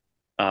doing.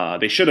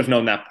 They should have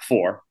known that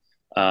before.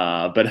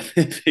 But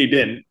if they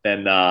didn't,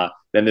 then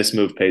this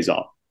move pays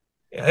off.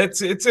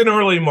 It's an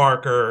early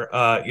marker,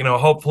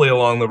 hopefully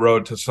along the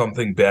road to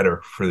something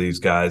better for these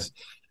guys.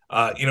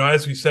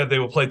 As we said, they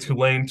will play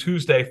Tulane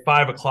Tuesday,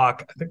 5:00.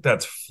 I think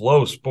that's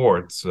Flow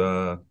Sports.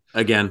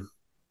 Again.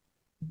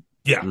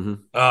 Yeah.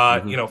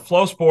 Mm-hmm.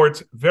 Flow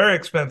Sports, very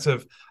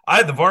expensive. I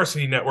had the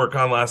Varsity Network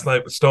on last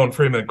night with Stone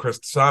Freeman and Chris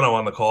Tisano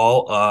on the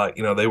call.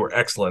 They were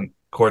excellent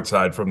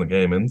courtside from the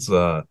Gamins.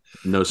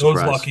 No surprise.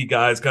 Those lucky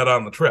guys got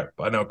on the trip.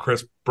 I know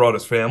Chris brought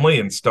his family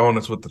and Stone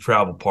is with the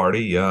travel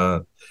party.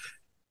 So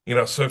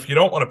if you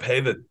don't want to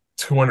pay the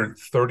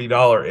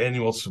 $230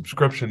 annual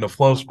subscription to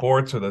Flow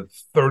Sports or the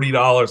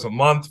 $30 a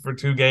month for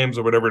 2 games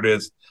or whatever it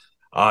is,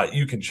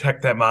 you can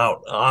check them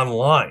out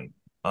online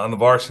on the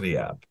Varsity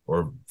app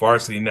or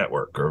Varsity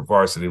Network or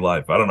Varsity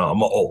Life. I don't know.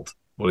 I'm old.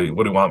 What do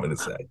you want me to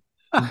say?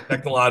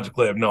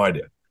 Technologically, I have no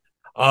idea.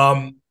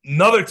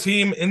 Another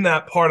team in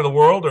that part of the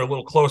world, or a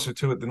little closer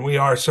to it than we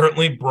are,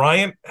 certainly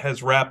Bryant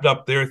has wrapped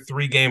up their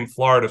 3-game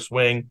Florida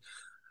swing.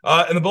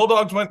 And the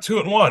Bulldogs went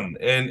 2-1.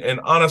 And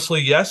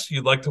honestly, yes,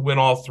 you'd like to win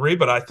all 3,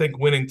 but I think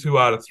winning 2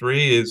 out of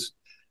 3 is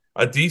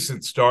a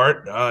decent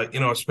start,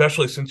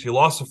 especially since you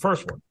lost the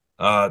first one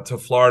to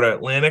Florida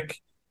Atlantic,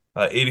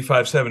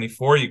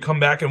 85-74. You come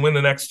back and win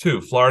the next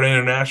 2. Florida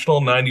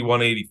International,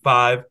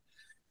 91-85.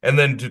 And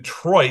then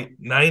Detroit,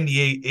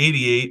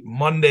 98-88,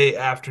 Monday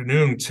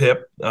afternoon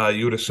tip.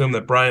 You would assume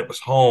that Bryant was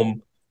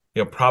home,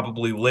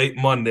 probably late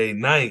Monday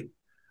night.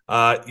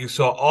 You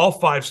saw all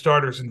 5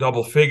 starters in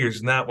double figures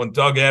in that one.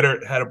 Doug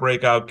Eddert had a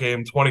breakout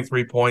game,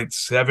 23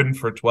 points, 7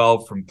 for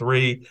 12 from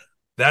 3.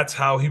 That's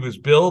how he was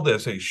billed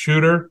as a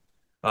shooter.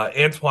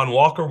 Antoine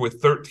Walker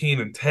with 13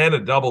 and 10, a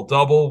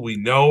double-double. We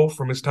know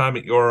from his time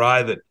at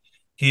URI that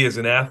he is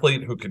an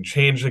athlete who can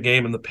change the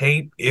game in the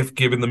paint if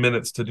given the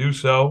minutes to do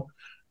so.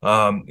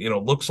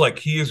 Looks like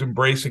he is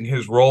embracing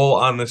his role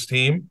on this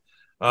team.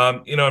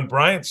 And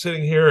Bryant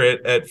sitting here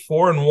at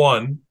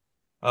 4-1.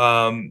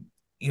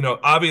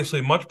 Obviously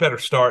a much better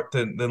start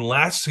than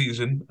last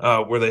season,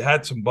 where they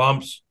had some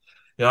bumps.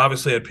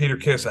 Obviously had Peter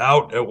Kiss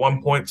out at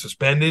one point,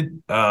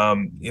 suspended.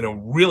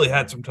 Really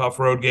had some tough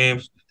road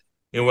games,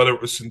 whether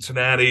it was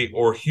Cincinnati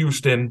or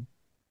Houston.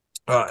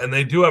 And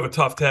they do have a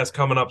tough test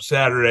coming up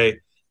Saturday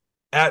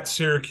at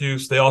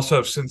Syracuse. They also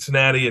have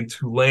Cincinnati and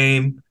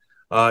Tulane,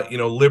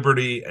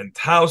 Liberty and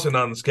Towson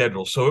on the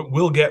schedule. So it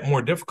will get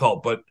more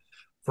difficult. But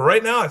for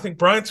right now, I think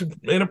Bryant's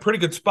in a pretty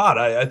good spot.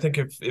 I think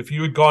if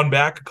you had gone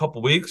back a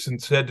couple weeks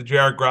and said to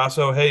Jared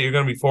Grasso, hey, you're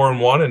going to be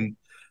 4-1, and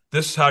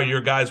this is how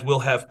your guys will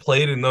have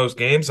played in those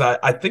games,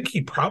 I think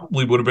he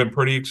probably would have been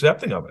pretty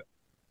accepting of it.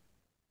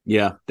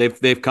 Yeah,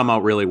 they've come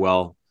out really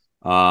well.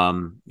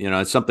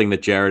 It's something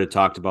that Jared had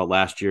talked about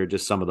last year,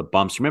 just some of the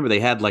bumps. Remember, they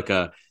had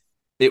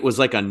it was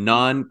like a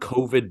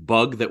non-COVID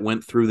bug that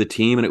went through the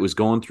team, and it was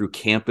going through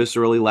campus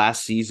early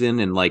last season,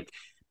 and like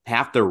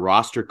half their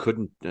roster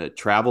couldn't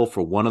travel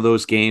for one of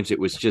those games. It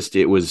was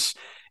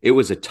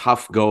a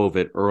tough go of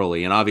it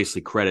early, and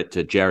obviously credit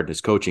to Jared and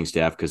his coaching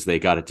staff because they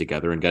got it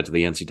together and got to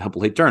the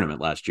NCAA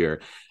tournament last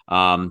year.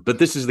 But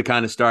this is the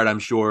kind of start I'm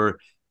sure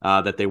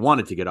that they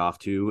wanted to get off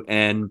to,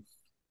 and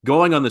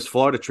going on this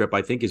Florida trip,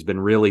 I think, has been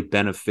really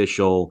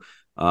beneficial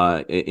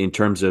in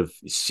terms of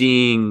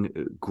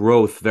seeing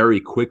growth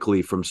very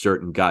quickly from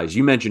certain guys.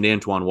 You mentioned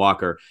Antoine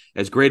Walker.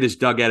 As great as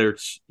Doug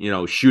Eddert's,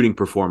 shooting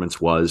performance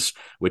was,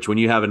 which when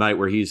you have a night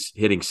where he's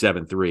hitting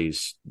 7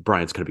 threes,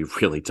 Bryant's going to be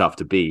really tough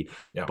to beat.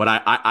 Yeah. But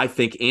I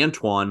think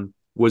Antoine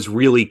was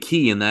really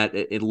key in that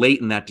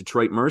late in that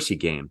Detroit Mercy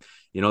game.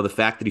 The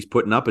fact that he's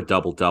putting up a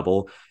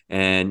double-double,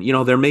 and,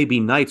 there may be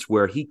nights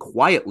where he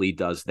quietly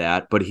does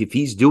that, but if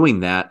he's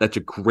doing that, that's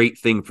a great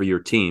thing for your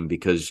team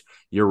because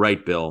you're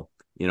right, Bill.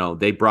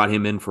 They brought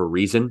him in for a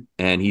reason,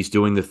 and he's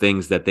doing the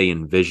things that they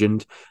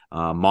envisioned,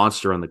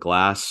 monster on the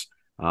glass,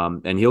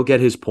 and he'll get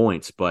his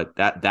points, but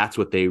that's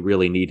what they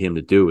really need him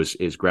to do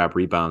is grab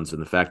rebounds,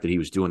 and the fact that he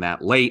was doing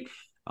that late,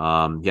 he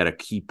had a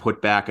key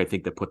putback, I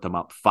think, that put them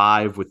up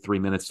 5 with 3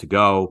 minutes to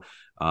go.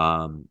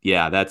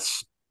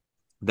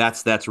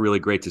 That's really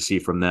great to see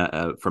from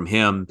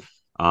him.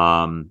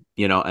 And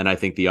I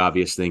think the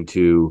obvious thing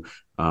too,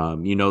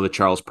 the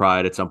Charles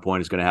Pride at some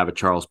point is going to have a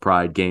Charles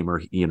Pride game or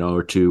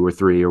 2 or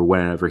 3 or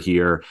whenever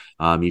here.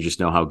 You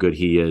just know how good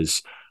he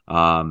is.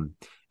 And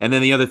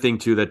then the other thing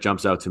too that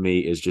jumps out to me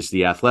is just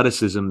the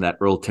athleticism that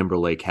Earl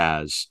Timberlake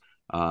has.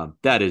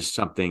 That is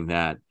something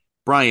that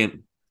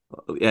Bryant,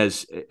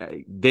 as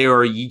they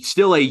are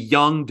still a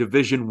young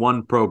Division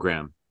I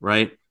program,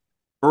 right?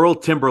 Earl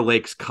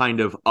Timberlake's kind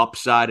of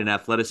upside and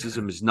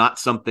athleticism is not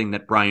something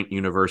that Bryant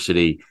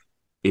University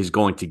is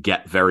going to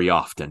get very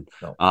often.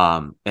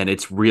 No. And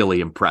it's really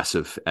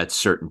impressive at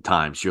certain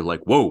times. You're like,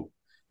 whoa,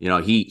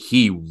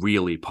 he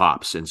really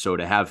pops. And so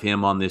to have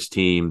him on this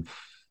team,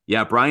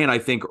 yeah, Bryant, I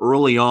think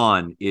early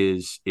on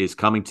is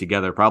coming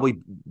together probably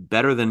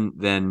better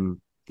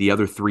than the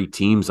other 3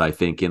 teams, I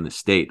think, in the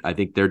state. I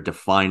think they're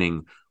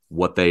defining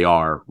what they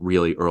are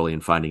really early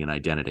and finding an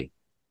identity.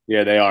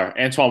 Yeah, they are.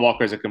 Antoine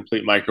Walker is a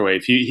complete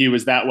microwave. He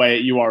was that way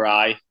at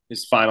URI,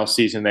 his final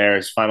season there,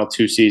 his final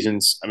 2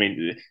 seasons. I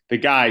mean, the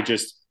guy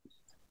just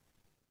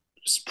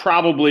is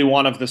probably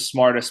one of the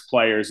smartest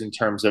players in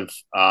terms of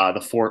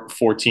the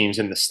four teams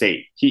in the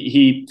state.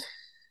 He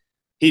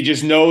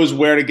just knows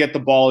where to get the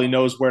ball. He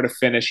knows where to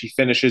finish. He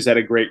finishes at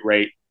a great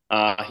rate.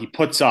 He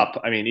puts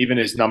up, even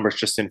his numbers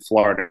just in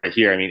Florida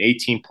here.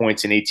 18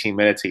 points in 18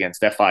 minutes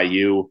against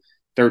FIU,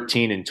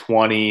 13 and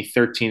 20,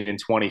 13 and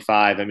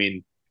 25.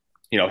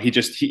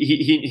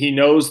 He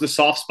knows the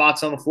soft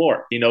spots on the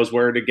floor. He knows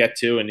where to get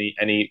to, and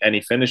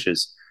he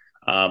finishes.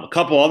 A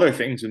couple other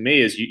things with me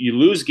is you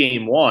lose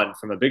game 1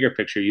 from a bigger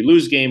picture. You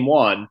lose game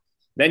 1,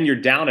 then you're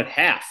down at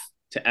half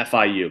to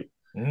FIU,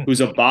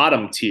 who's a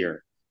bottom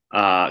tier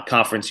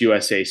Conference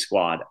USA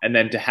squad, and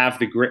then to have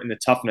the grit and the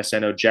toughness. I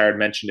know Jared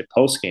mentioned it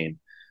post game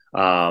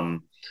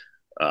when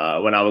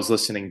I was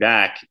listening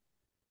back.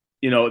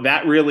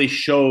 That really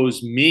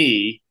shows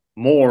me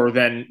more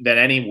than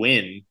any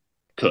win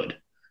could.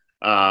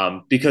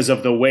 Because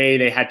of the way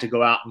they had to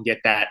go out and get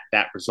that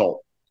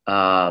result.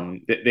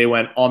 They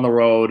went on the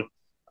road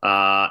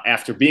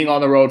after being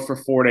on the road for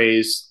 4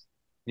 days.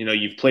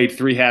 You've played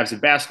 3 halves of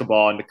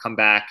basketball, and to come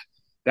back,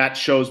 that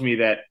shows me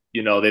that,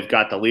 they've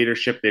got the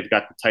leadership, they've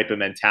got the type of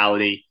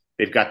mentality,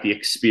 they've got the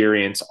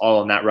experience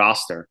all on that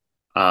roster,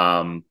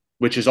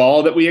 which is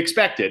all that we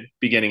expected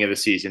beginning of the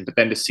season. But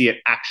then to see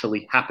it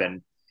actually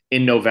happen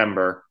in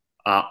November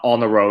on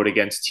the road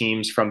against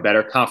teams from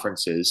better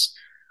conferences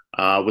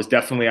was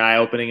definitely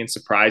eye-opening and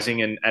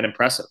surprising and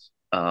impressive.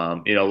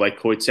 Like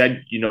Coit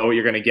said, what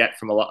you're going to get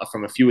from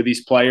a few of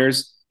these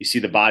players. You see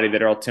the body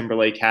that Earl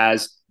Timberlake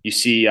has. You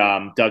see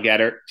Doug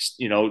Eddert,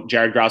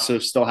 Jared Grasso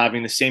still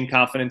having the same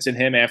confidence in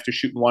him after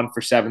shooting 1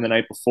 for 7 the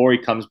night before. He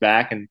comes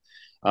back and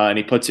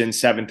he puts in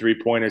 7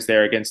 3-pointers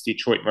there against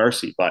Detroit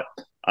Mercy. But,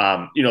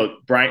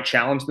 Bryant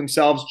challenged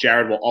themselves.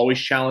 Jared will always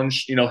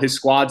challenge, his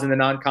squads in the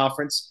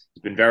non-conference.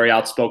 He's been very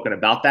outspoken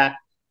about that.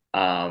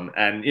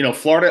 And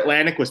Florida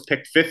Atlantic was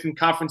picked 5th in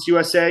Conference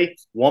USA,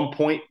 1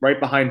 point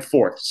right behind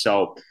 4th.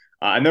 So,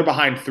 and they're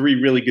behind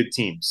 3 really good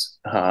teams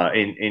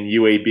in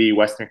UAB,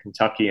 Western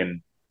Kentucky,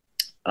 and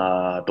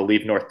I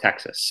believe North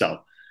Texas. So,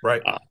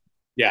 right,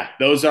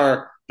 those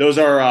are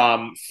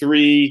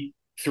 3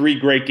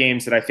 great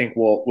games that I think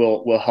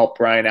will help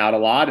Bryant out a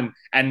lot.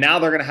 And now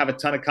they're going to have a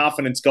ton of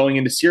confidence going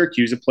into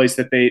Syracuse, a place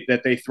that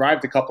they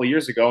thrived a couple of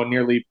years ago and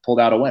nearly pulled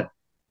out a win.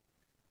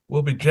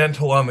 We'll be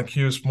gentle on the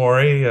Cuse,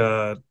 Morey.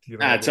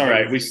 That's all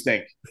right. We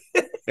stink.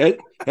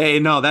 Hey,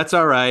 no, that's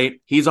all right.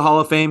 He's a Hall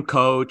of Fame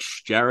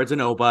coach. Jared's a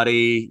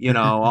nobody.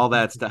 All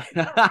that stuff.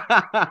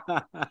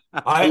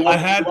 I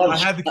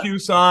had the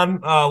Cuse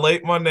on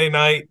late Monday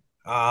night.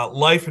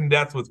 life and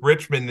death with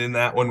Richmond in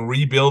that one,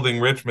 rebuilding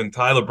Richmond.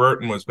 Tyler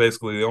Burton was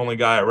basically the only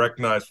guy I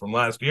recognized from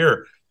last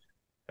year.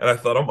 And I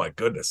thought, oh, my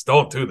goodness,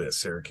 don't do this,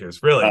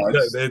 Syracuse. Really,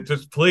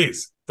 just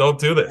please don't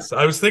do this.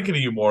 I was thinking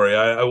of you, Morey.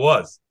 I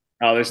was.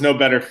 Oh, there's no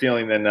better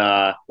feeling than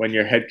when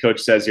your head coach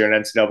says you're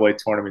an NCAA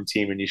tournament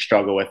team and you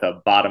struggle with a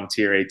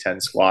bottom-tier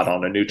A-10 squad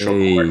on a neutral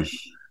court.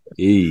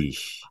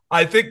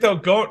 I think, though,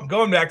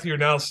 going back to your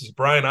analysis,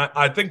 Brian,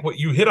 I think what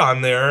you hit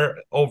on there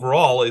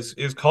overall is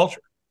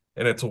culture.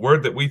 And it's a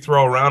word that we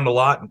throw around a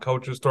lot and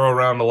coaches throw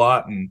around a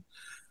lot. And,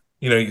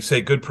 you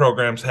say good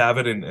programs have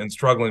it and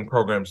struggling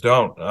programs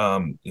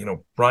don't.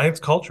 Bryant's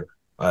culture,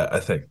 I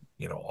think,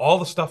 all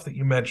the stuff that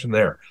you mentioned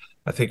there,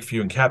 I think if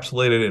you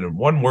encapsulate it in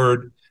one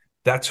word,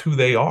 that's who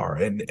they are.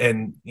 And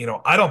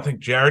I don't think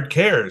Jared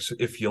cares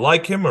if you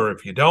like him or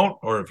if you don't,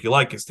 or if you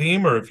like his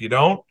team or if you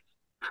don't.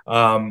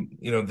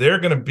 They're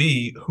going to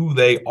be who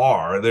they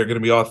are. They're going to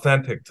be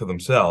authentic to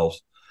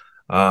themselves.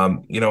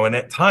 And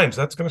at times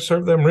that's going to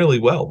serve them really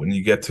well when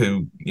you get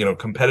to,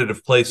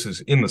 competitive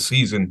places in the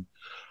season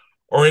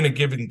or in a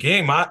given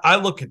game. I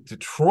look at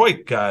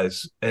Detroit,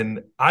 guys,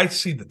 and I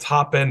see the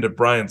top end of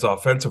Bryant's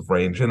offensive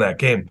range in that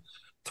game.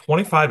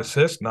 25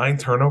 assists, 9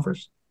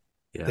 turnovers.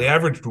 Yeah. They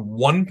averaged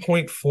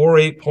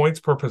 1.48 points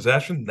per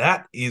possession.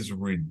 That is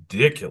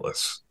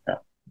ridiculous. Yeah.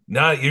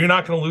 Now, you're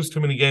not going to lose too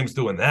many games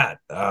doing that,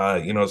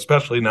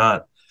 especially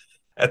not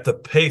at the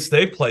pace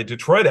they play.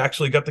 Detroit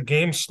actually got the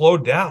game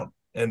slowed down,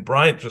 and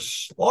Bryant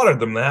just slaughtered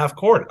them in the half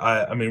court.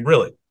 I mean,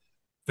 really,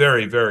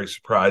 very, very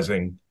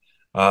surprising.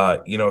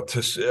 Not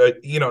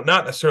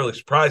necessarily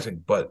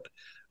surprising, but,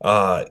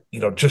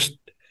 just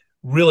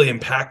really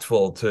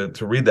impactful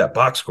to read that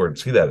box score and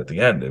see that at the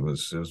end. It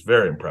was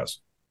very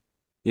impressive.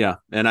 Yeah,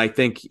 and I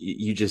think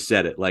you just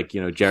said it. Like,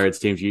 Jared's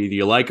teams, either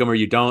you like them or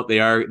you don't.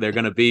 They're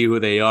going to be who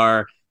they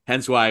are.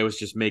 Hence why I was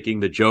just making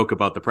the joke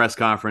about the press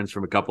conference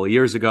from a couple of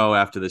years ago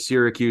after the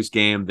Syracuse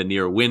game, the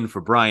near win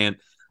for Bryant.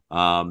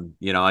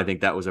 I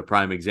think that was a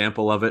prime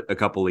example of it a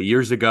couple of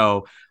years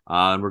ago.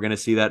 And we're going to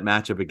see that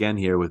matchup again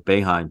here with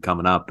Boeheim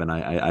coming up. And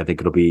I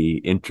think it'll be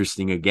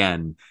interesting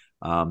again,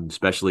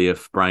 especially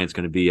if Bryant's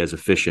going to be as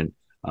efficient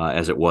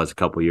as it was a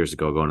couple of years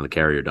ago going to the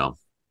Carrier Dome.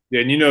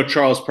 Yeah, and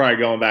Charles Pride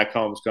going back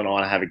home is going to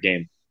want to have a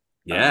game.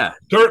 Yeah,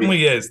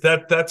 certainly is.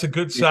 That's a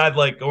good side,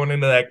 like going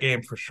into that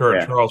game for sure.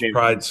 Yeah, Charles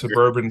Pride,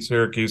 suburban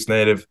Syracuse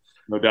native,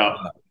 no doubt.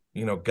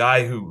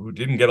 Guy who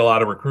didn't get a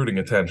lot of recruiting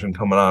attention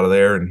coming out of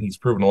there, and he's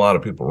proven a lot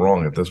of people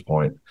wrong at this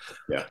point.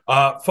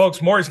 Yeah,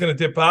 folks, Morey's going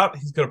to dip out.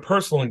 He's got a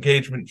personal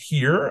engagement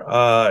here.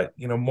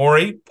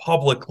 Morey,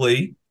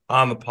 publicly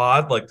on the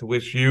pod, like to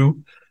wish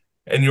you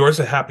and yours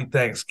a happy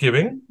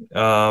Thanksgiving.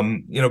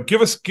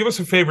 Give us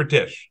a favorite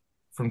dish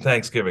from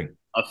Thanksgiving.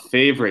 A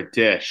favorite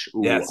dish.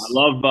 Ooh, yes.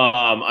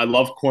 I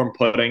love corn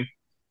pudding.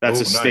 That's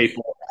a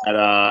staple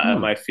at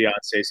my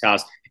fiance's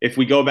house. If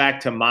we go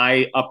back to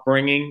my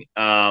upbringing,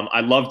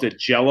 I loved a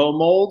Jell-O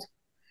mold.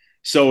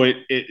 So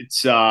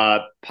it's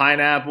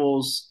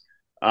pineapples,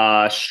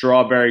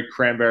 strawberry,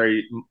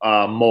 cranberry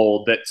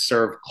mold that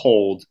served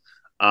cold,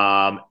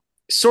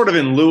 sort of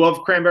in lieu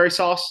of cranberry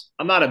sauce.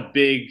 I'm not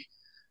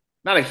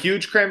a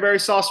huge cranberry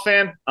sauce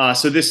fan.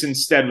 So this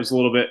instead was a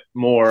little bit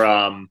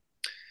more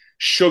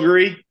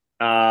sugary,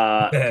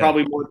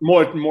 probably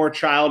more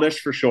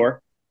childish for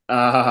sure.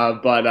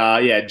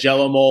 But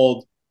Jell-O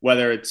mold,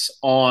 whether it's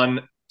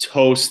on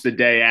toast the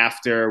day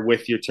after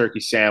with your turkey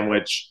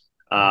sandwich,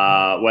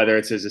 whether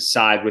it's as a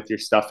side with your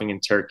stuffing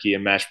and turkey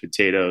and mashed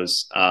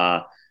potatoes,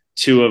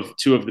 two of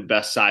the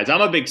best sides.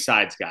 I'm a big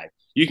sides guy.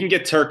 You can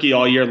get turkey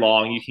all year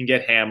long. You can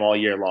get ham all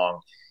year long.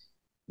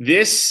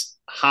 This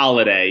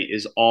holiday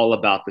is all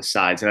about the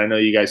sides. And I know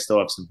you guys still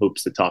have some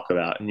hoops to talk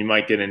about, and you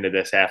might get into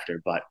this after,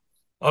 but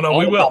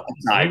we will.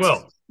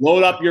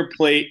 Load up your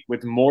plate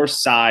with more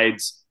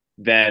sides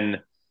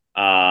than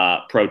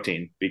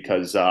protein,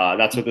 because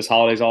that's what this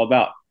holiday is all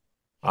about.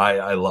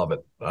 I love it.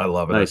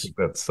 Nice.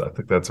 I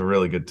think that's a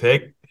really good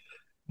take.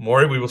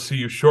 Morey, we will see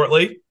you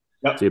shortly.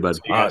 Yep. See you, bud.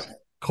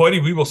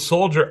 Coity, we will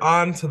soldier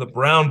on to the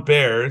Brown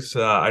Bears.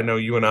 I know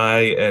you and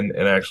I, and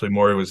actually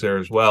Morey was there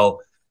as well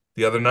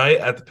the other night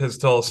at the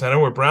Pizzatola Center,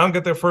 where Brown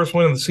got their first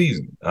win of the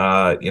season.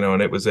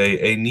 And it was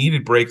a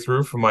needed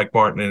breakthrough for Mike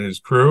Martin and his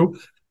crew.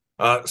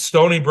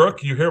 Stony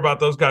Brook, you hear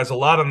about those guys a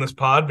lot on this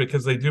pod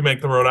because they do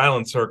make the Rhode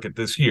Island circuit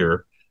this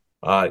year.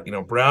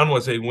 Brown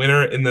was a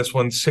winner in this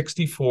one,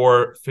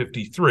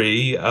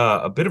 64-53,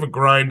 a bit of a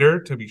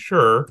grinder to be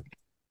sure,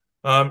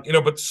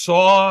 but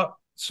saw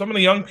some of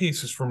the young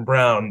pieces from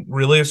Brown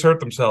really assert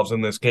themselves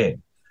in this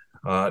game.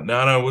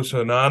 Nana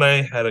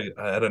Wusanane had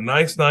a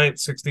nice night,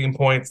 16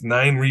 points,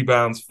 9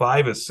 rebounds,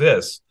 5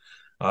 assists.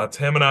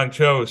 Tamanang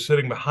Cho is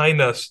sitting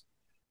behind us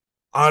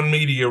on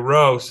Media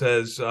Row,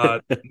 says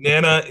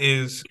Nana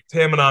is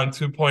Tamanang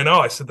 2.0.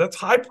 I said, that's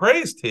high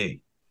praise,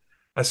 T.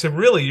 I said,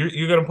 really?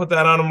 You're going to put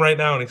that on him right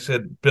now? And he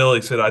said, Bill,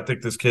 I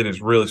think this kid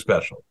is really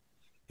special.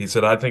 He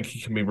said, I think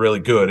he can be really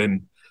good.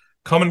 And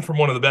coming from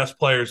one of the best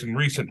players in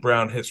recent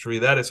Brown history,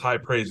 that is high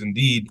praise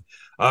indeed.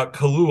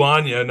 Kalu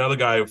Anya, another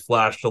guy who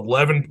flashed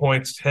 11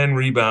 points, 10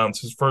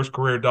 rebounds, his first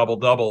career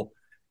double-double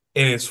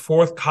in his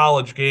fourth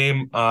college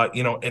game.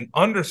 An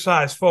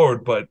undersized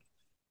forward, but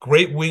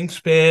great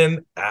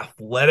wingspan,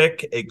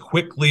 athletic, a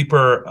quick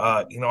leaper.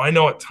 I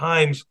know at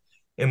times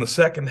in the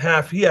second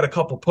half, he had a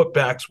couple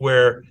putbacks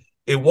where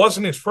it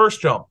wasn't his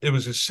first jump. It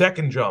was his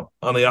second jump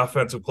on the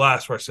offensive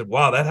glass where I said,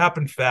 wow, that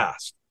happened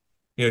fast.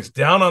 He's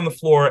down on the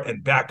floor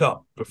and back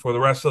up before the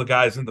rest of the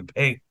guys in the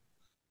paint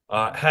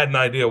had an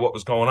idea what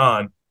was going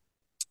on.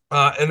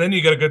 And then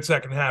you get a good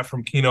second half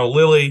from Keno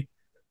Lilly.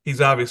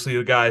 He's obviously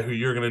the guy who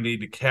you're going to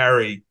need to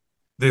carry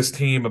this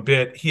team a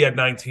bit. He had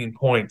 19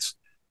 points.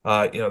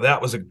 That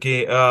was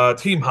a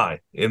team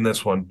high in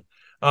this one.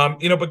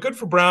 But good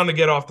for Brown to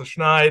get off the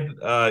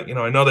schneid.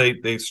 I know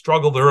they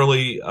struggled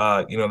early.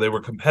 They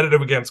were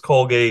competitive against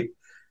Colgate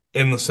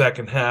in the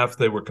second half.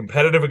 They were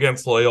competitive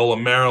against Loyola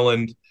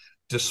Maryland,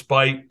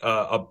 despite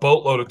a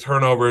boatload of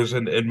turnovers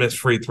and missed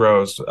free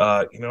throws.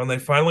 And they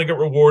finally get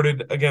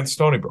rewarded against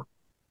Stony Brook.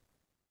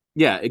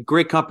 Yeah, a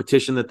great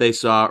competition that they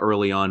saw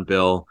early on,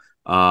 Bill.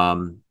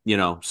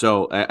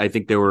 So I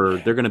think they're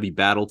going to be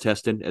battle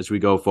tested as we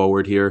go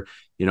forward here.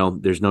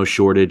 There's no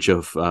shortage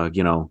of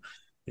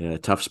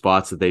tough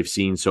spots that they've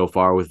seen so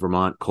far with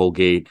Vermont,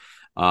 Colgate.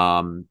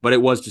 But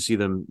it was to see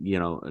them,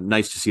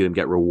 nice to see them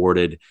get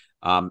rewarded.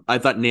 I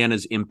thought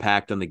Nana's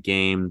impact on the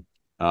game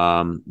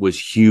was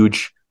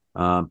huge.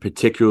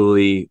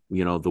 Particularly,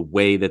 the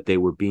way that they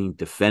were being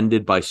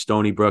defended by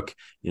Stony Brook.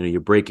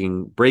 You're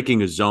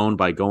breaking a zone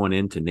by going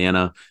into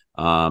Nana,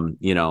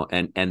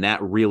 and that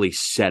really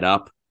set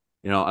up,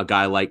 a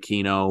guy like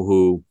Keno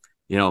who,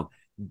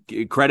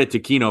 credit to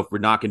Keno for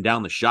knocking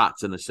down the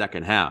shots in the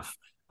second half.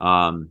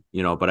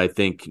 But I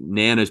think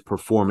Nana's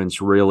performance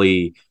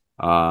really,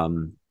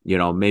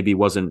 maybe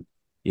wasn't,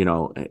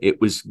 it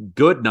was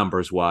good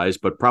numbers wise,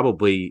 but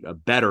probably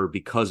better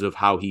because of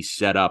how he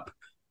set up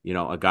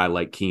a guy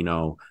like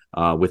Keno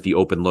with the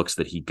open looks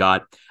that he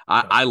got.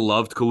 I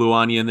loved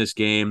Kaluanya in this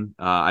game.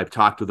 I've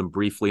talked with him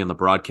briefly on the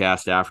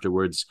broadcast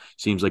afterwards.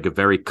 Seems like a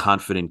very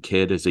confident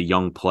kid as a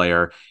young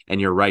player. And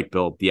you're right,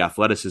 Bill, the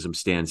athleticism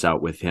stands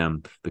out with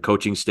him. The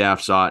coaching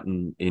staff saw it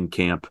in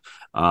camp,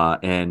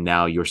 and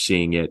now you're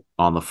seeing it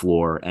on the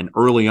floor. And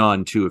early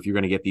on, too, if you're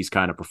going to get these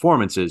kind of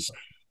performances,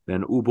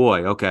 then, oh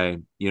boy, okay,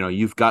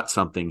 you've got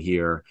something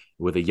here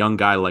with a young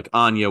guy like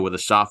Anya, with a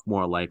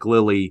sophomore like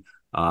Lily,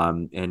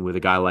 and with a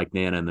guy like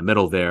Nana in the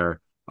middle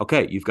there.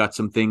 Okay, you've got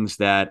some things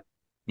that,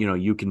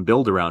 you can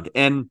build around.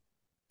 And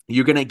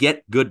you're going to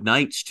get good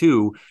nights,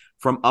 too,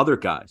 from other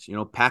guys.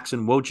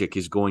 Paxton Wojcik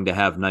is going to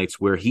have nights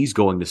where he's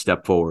going to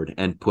step forward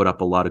and put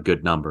up a lot of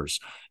good numbers.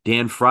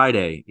 Dan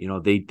Friday,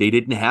 they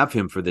didn't have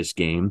him for this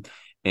game,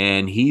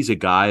 and he's a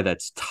guy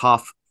that's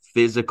tough,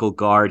 physical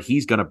guard.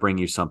 He's going to bring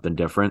you something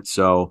different.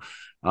 So,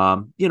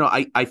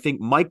 I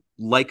think Mike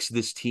likes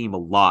this team a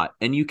lot,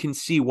 and you can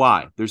see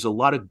why. There's a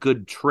lot of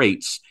good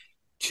traits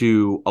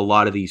to a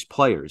lot of these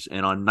players,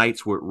 and on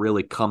nights where it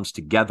really comes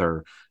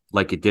together,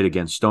 like it did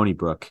against Stony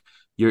Brook,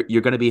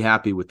 you're going to be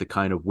happy with the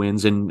kind of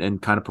wins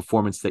and kind of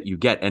performance that you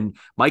get. And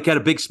Mike had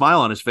a big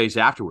smile on his face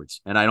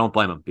afterwards, and I don't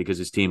blame him because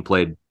his team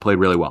played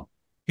really well.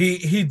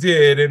 He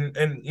did,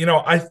 and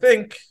I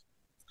think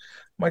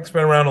Mike's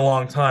been around a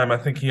long time. I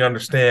think he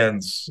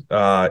understands,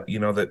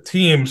 that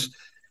teams,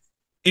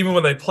 even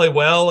when they play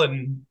well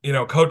and,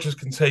 coaches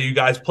can say, you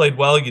guys played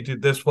well, you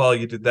did this well,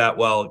 you did that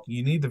well,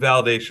 you need the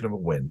validation of a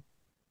win.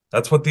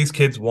 That's what these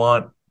kids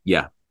want.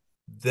 Yeah.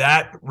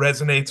 That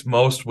resonates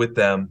most with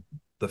them.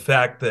 The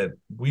fact that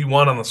we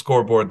won on the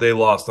scoreboard, they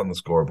lost on the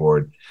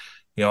scoreboard.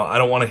 I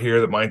don't want to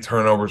hear that my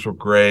turnovers were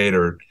great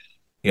or,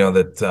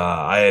 that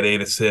I had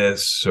 8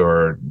 assists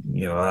or,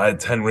 I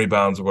had 10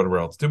 rebounds or whatever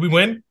else. Did we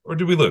win or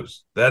did we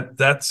lose?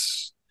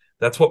 That's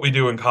what we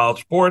do in college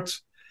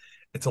sports.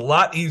 It's a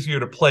lot easier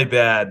to play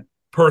bad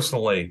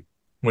personally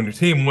when your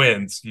team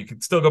wins. You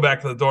can still go back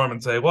to the dorm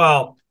and say,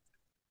 well,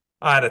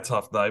 I had a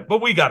tough night,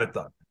 but we got it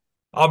done.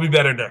 I'll be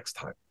better next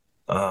time.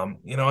 And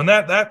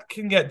that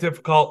can get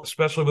difficult,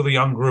 especially with a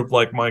young group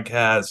like Mike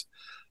has.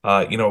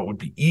 It would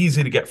be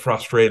easy to get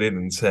frustrated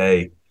and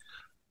say,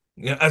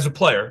 as a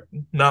player,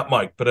 not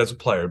Mike, but as a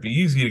player, it'd be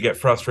easy to get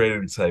frustrated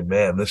and say,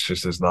 man, this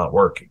just is not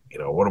working.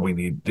 What do we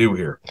need to do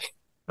here?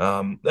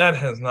 That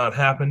has not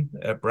happened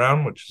at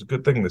Brown, which is a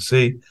good thing to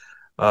see.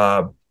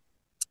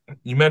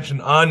 You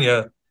mentioned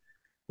Anya,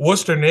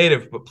 Worcester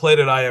native, but played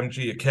at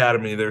IMG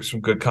Academy. There's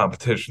some good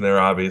competition there,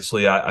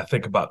 obviously. I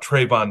think about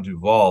Trayvon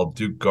Duval,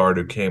 Duke guard,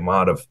 who came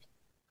out of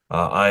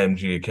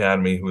IMG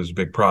Academy, who was a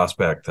big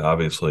prospect,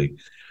 obviously.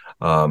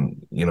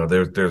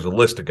 There's a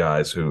list of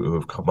guys who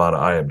have come out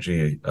of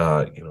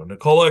IMG.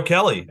 Nicola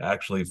Kelly,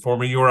 actually,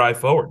 former URI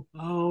forward,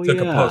 took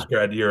a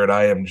post-grad year at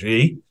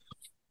IMG.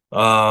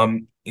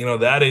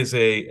 That is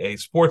a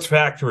sports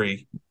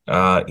factory,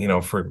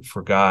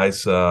 for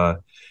guys.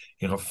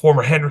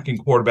 Former Hendricken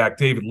quarterback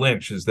David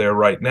Lynch is there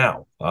right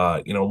now,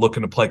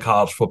 looking to play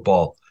college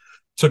football.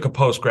 Took a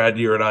post-grad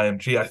year at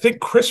IMG. I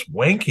think Chris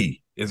Wanke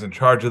is in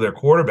charge of their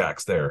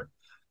quarterbacks there.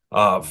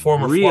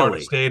 Former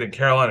Florida State and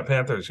Carolina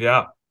Panthers.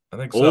 Yeah, I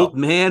think so. Old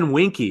man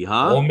Winky,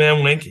 huh? Old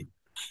man Winky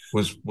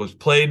was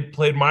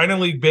played minor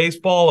league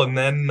baseball and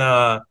then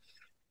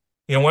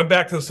went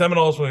back to the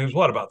Seminoles when he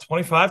was about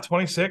 25,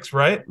 26,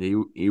 right?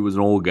 He was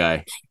an old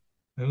guy.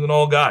 He was an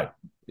old guy.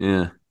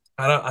 Yeah.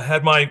 I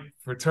had my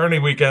fraternity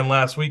weekend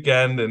last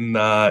weekend, and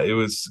it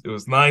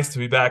was nice to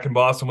be back in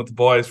Boston with the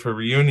boys for a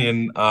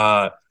reunion.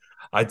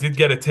 I did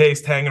get a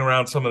taste hanging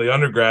around some of the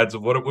undergrads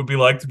of what it would be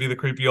like to be the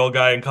creepy old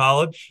guy in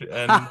college,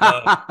 and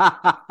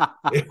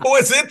it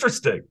was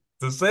interesting,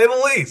 to say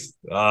the least.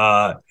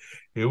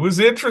 It was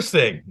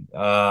interesting.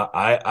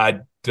 I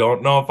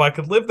don't know if I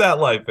could live that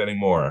life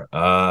anymore,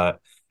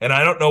 and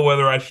I don't know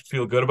whether I should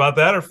feel good about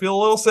that or feel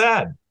a little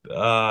sad.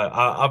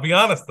 I'll be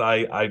honest.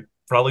 I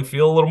probably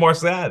feel a little more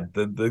sad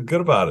than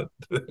good about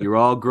it. You're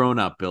all grown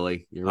up,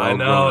 Billy. I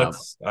know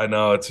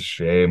it's a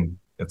shame.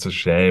 It's a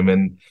shame.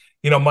 And,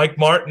 Mike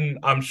Martin,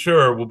 I'm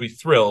sure, will be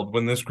thrilled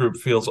when this group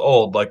feels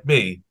old like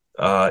me,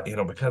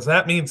 because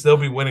that means they'll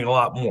be winning a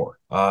lot more.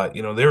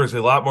 There is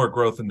a lot more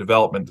growth and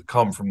development to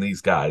come from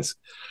these guys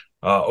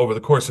over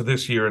the course of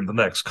this year and the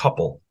next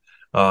couple.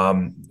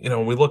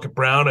 We look at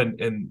Brown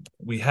and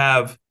we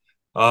have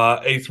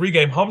a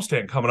 3-game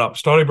homestand coming up.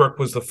 Stony Brook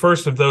was the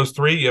first of those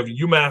 3. You have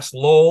UMass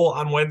Lowell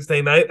on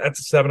Wednesday night.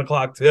 That's a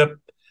 7:00 tip.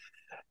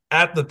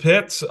 At the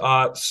Pits,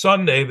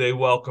 Sunday, they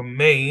welcome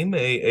Maine,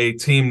 a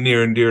team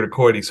near and dear to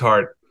Coity's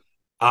heart,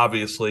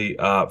 obviously,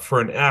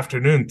 for an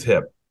afternoon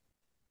tip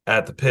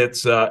at the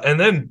Pits. And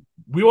then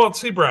we won't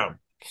see Brown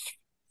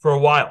for a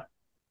while.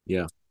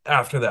 Yeah.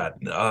 After that,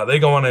 they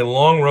go on a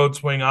long road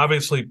swing.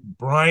 Obviously,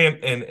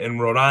 Bryant and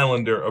Rhode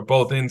Island are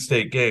both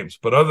in-state games.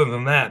 But other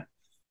than that,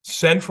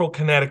 Central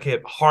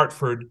Connecticut,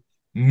 Hartford,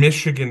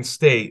 Michigan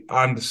State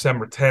on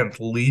December 10th,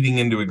 leading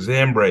into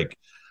exam break.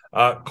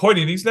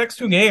 Coity, these next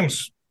 2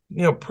 games,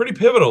 pretty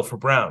pivotal for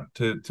Brown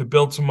to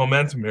build some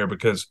momentum here,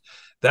 because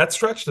that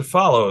stretch to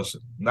follow is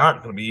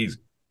not going to be easy.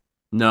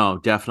 No,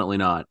 definitely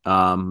not.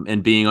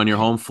 And being on your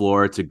home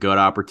floor, it's a good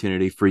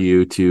opportunity for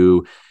you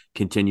to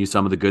continue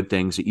some of the good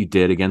things that you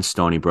did against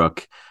Stony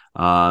Brook.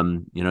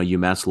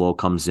 UMass Lowell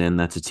comes in.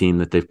 That's a team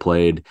that they've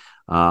played,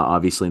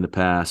 obviously, in the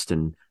past,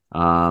 and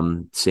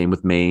same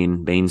with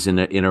Maine. Maine's in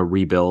a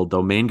rebuild,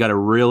 though Maine got a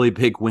really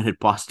big win at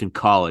Boston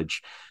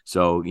College.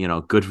 So,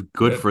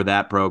 good for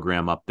that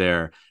program up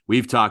there.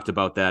 We've talked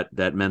about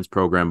that men's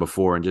program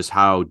before and just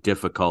how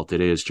difficult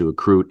it is to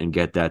recruit and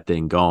get that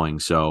thing going.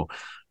 So,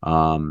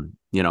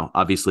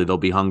 obviously they'll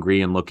be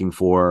hungry and looking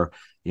for,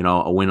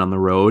 a win on the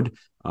road.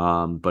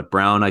 But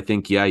Brown, I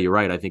think, yeah, you're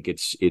right. I think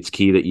it's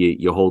key that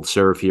you hold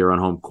serve here on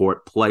home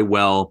court, play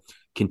well,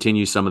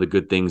 continue some of the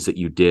good things that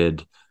you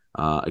did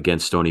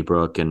against Stony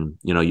Brook, and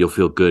you'll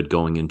feel good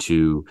going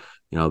into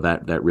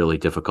that really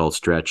difficult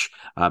stretch.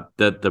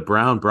 The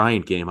Brown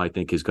Bryant game, I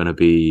think, is going to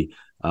be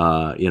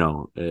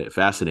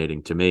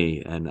fascinating to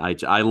me, and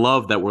I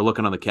love that we're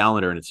looking on the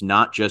calendar and it's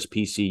not just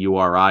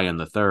PCURI on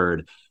the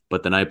 3rd,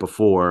 but the night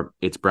before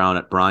it's Brown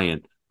at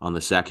Bryant on the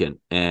 2nd,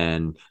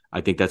 and I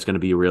think that's going to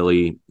be a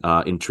really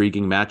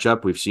intriguing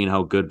matchup. We've seen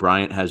how good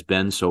Bryant has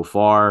been so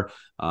far,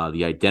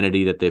 the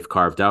identity that they've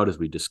carved out, as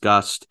we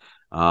discussed.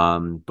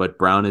 But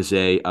Brown is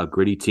a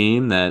gritty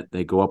team that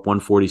they go up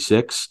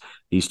 146.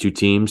 These 2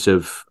 teams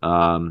have,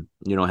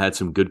 had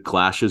some good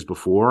clashes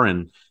before,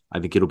 and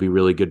I think it'll be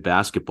really good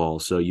basketball.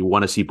 So you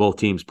want to see both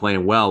teams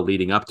playing well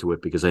leading up to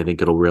it, because I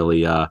think it'll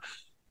really, it'll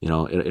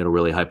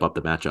really hype up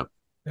the matchup.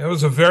 It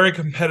was a very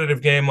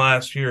competitive game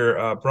last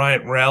year.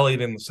 Bryant rallied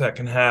in the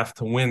second half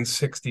to win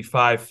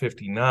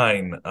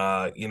 65-59.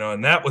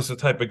 And that was the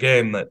type of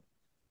game that,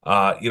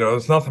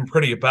 there's nothing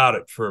pretty about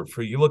it.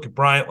 For you look at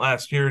Bryant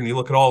last year and you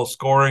look at all the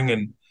scoring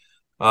and,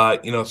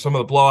 some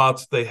of the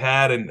blowouts they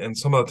had and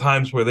some of the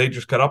times where they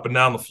just got up and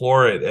down the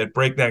floor at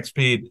breakneck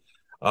speed.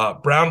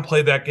 Brown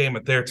played that game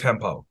at their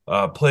tempo,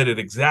 played it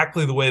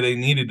exactly the way they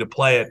needed to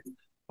play it.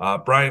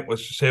 Bryant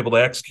was just able to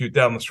execute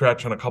down the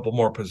stretch on a couple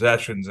more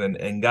possessions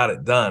and got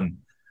it done.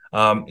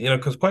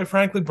 Because quite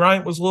frankly,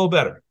 Bryant was a little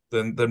better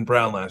than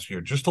Brown last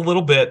year, just a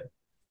little bit.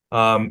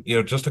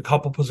 Just a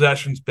couple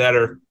possessions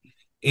better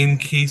in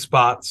key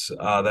spots.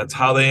 That's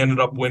how they ended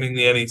up winning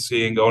the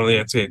NEC and going to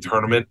the NCAA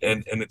tournament,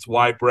 and it's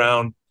why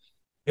Brown,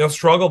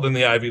 struggled in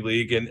the Ivy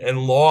League and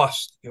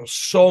lost,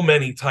 so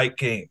many tight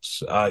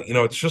games.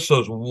 It's just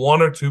those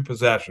 1 or 2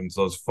 possessions,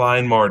 those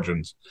fine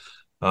margins.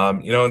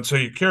 And so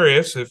you're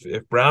curious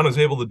if Brown is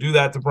able to do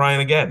that to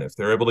Bryant again, if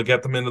they're able to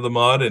get them into the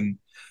mud and,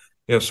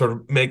 sort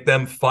of make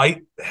them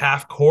fight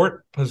half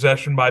court,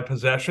 possession by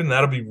possession.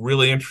 That'll be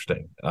really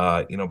interesting.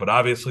 But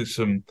obviously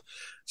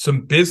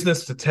some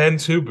business to tend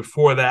to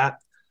before that,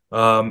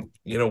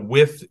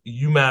 with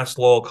UMass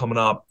Lowell coming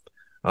up,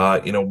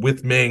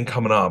 with Maine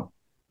coming up.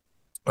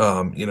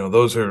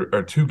 Those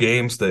are 2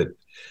 games that,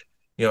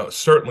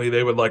 certainly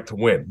they would like to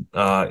win,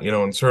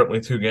 and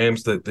certainly 2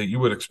 games that you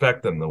would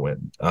expect them to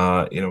win.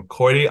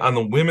 Coity, on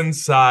the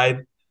women's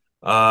side,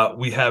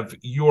 we have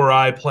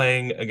URI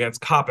playing against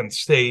Coppin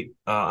State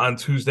on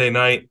Tuesday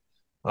night,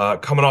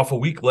 coming off a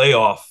week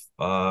layoff.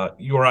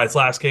 URI's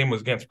last game was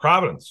against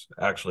Providence,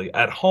 actually,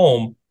 at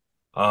home.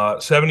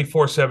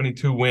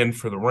 74-72 win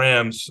for the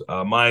Rams.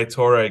 Maya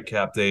Torre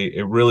capped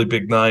a really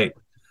big night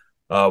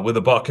with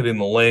a bucket in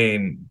the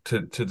lane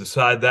to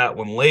decide that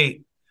one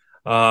late.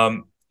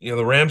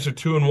 The Rams are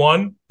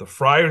 2-1. The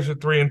Friars are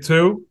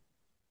 3-2.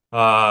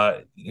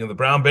 The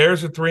Brown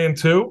Bears are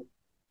 3-2.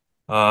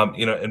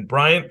 And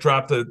Bryant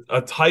dropped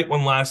a tight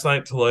one last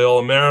night to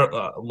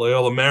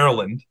Loyola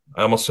Maryland.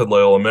 I almost said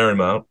Loyola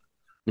Marymount.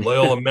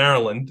 Loyola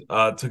Maryland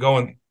to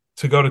go to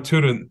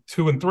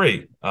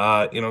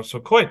 2-3. So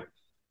Coit,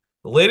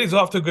 the ladies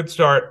off to a good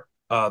start.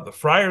 The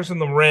Friars and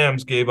the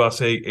Rams gave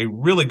us a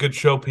really good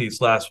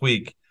showpiece last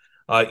week.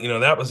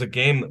 That was a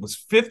game that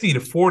was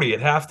 50-40 at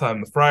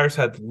halftime. The Friars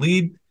had the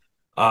lead.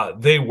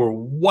 They were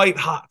white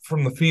hot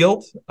from the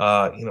field.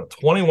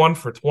 21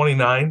 for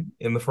 29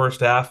 in the first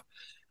half.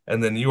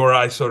 And then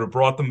URI sort of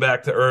brought them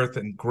back to earth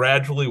and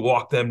gradually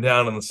walked them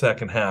down in the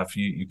second half.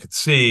 You could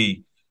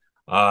see,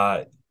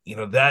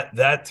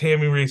 that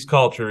Tammy Reese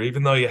culture,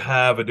 even though you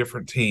have a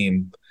different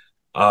team,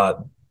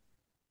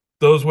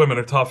 those women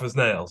are tough as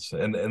nails,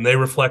 and they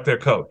reflect their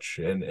coach.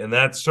 And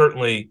that's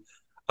certainly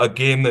a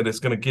game that is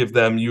going to give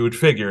them, you would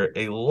figure,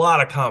 a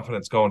lot of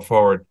confidence going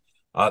forward,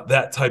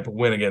 that type of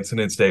win against an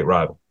in-state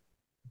rival.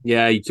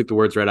 Yeah, you took the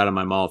words right out of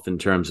my mouth in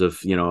terms of,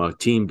 a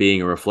team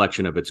being a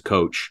reflection of its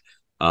coach.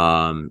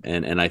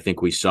 And I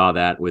think we saw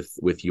that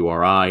with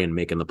URI and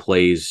making the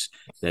plays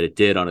that it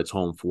did on its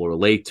home floor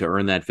late to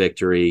earn that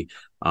victory.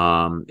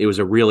 It was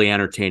a really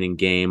entertaining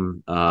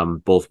game,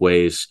 both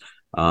ways.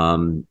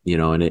 And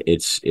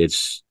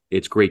it's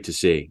great to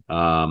see,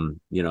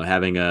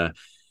 having a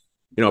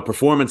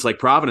performance like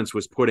Providence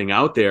was putting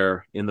out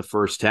there in the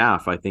first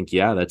half. I think,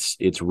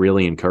 it's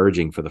really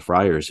encouraging for the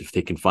Friars. If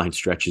they can find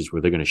stretches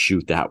where they're going to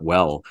shoot that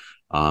well,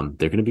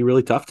 they're going to be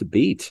really tough to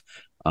beat.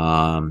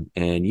 And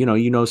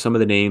some of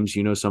the names,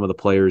 some of the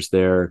players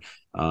there,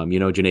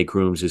 Janae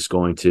Crooms is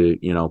going to,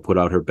 put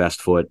out her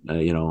best foot,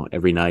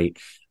 every night.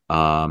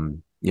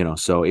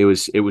 So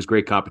it was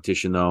great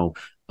competition though.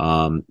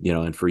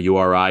 And for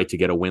URI to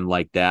get a win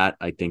like that,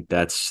 I think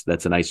that's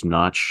a nice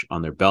notch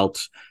on their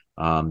belt,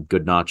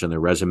 good notch on their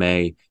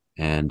resume.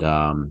 And,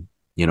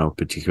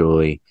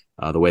 particularly,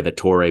 the way that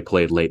Torrey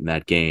played late in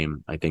that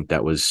game, I think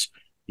that was,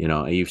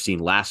 you've seen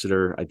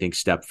Lassiter, I think,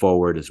 step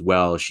forward as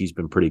well. She's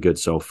been pretty good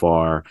so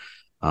far.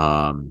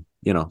 And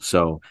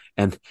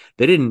they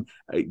didn't,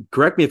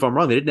 correct me if I'm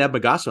wrong, they didn't have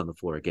Magassa on the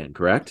floor again,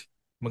 correct?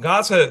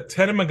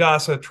 Tena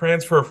Magassa,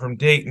 transfer from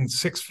Dayton,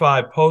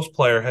 6'5" post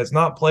player, has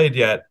not played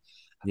yet.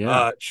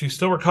 Yeah. She's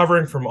still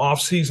recovering from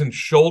off-season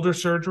shoulder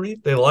surgery.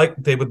 They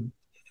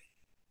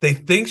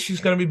think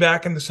she's going to be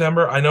back in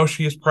December. I know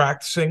she is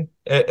practicing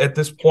at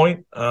this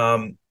point.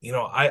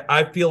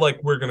 I feel like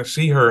we're going to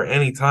see her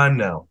anytime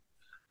now.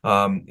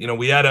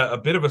 We had a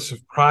bit of a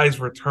surprise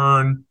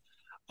return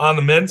on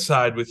the men's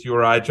side with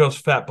URI.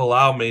 Josephat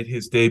Bilal made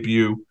his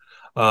debut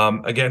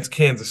against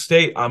Kansas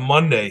State on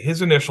Monday.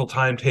 His initial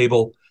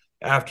timetable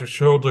after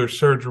shoulder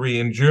surgery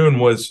in June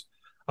was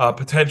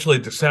potentially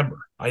December.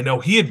 I know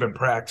he had been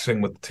practicing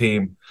with the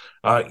team,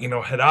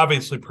 had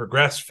obviously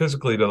progressed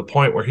physically to the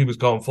point where he was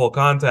going full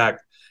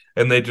contact,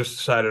 and they just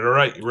decided, all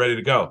right, you're ready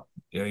to go.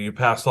 You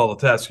passed all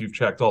the tests, you've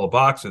checked all the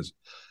boxes.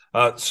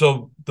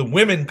 So the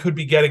women could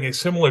be getting a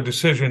similar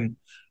decision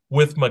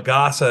with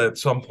Magassa at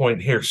some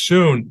point here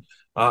soon.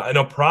 I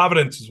know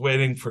Providence is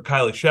waiting for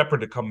Kylie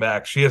Shepard to come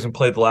back. She hasn't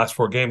played the last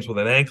 4 games with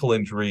an ankle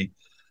injury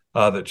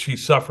that she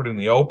suffered in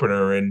the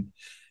opener. And,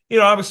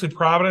 obviously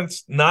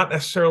Providence not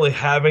necessarily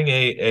having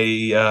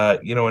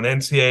an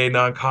NCAA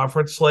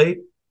non-conference slate,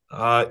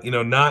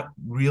 not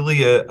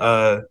really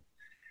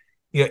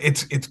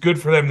it's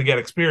good for them to get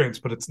experience,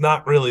 but it's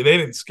not really, they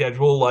didn't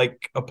schedule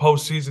like a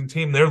postseason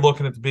team. They're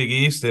looking at the Big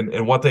East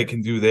and what they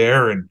can do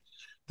there. And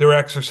they're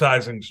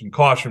exercising some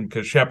caution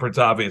because Shepard's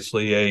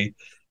obviously a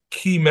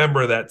key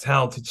member of that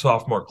talented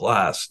sophomore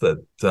class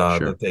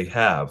that they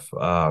have.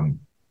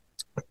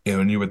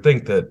 And you would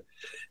think that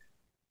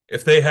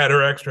if they had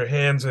her extra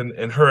hands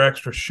and her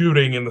extra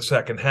shooting in the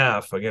second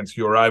half against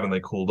URI when they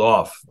cooled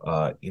off,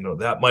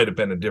 that might have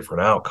been a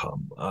different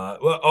outcome.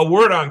 A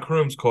word on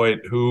Crooms, Coit,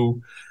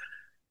 who,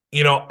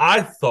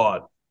 I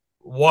thought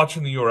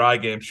watching the URI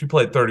game, she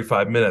played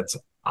 35 minutes.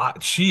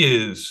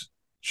 She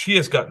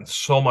has gotten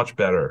so much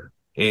better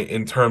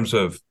in terms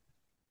of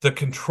the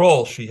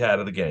control she had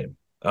of the game.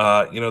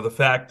 The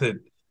fact that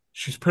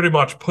she's pretty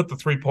much put the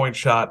 3-point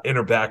shot in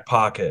her back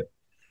pocket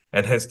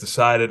and has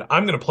decided,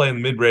 I'm going to play in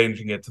the mid-range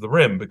and get to the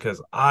rim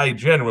because I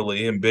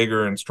generally am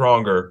bigger and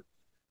stronger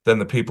than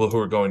the people who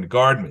are going to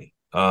guard me.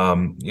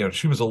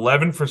 She was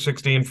 11 for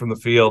 16 from the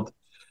field.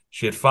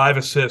 She had 5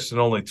 assists and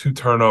only 2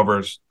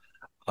 turnovers.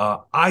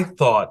 I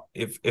thought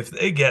if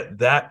they get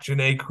that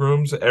Janae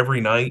Crooms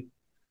every night,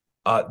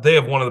 they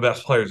have one of the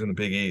best players in the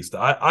Big East.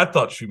 I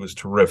thought she was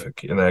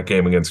terrific in that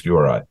game against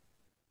URI.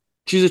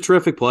 She's a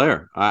terrific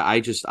player.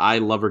 I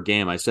love her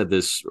game. I said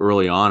this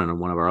early on in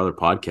one of our other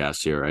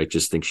podcasts here. I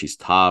just think she's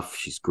tough.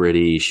 She's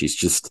gritty. She's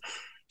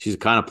the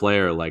kind of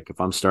player, like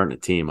if I'm starting a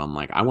team, I'm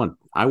like, I want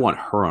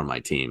her on my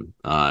team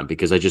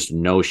because I just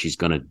know she's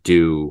going to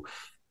do,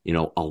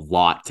 a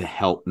lot to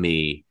help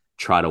me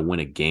try to win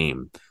a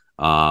game.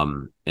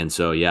 And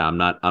so, yeah, I'm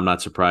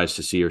not surprised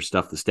to see her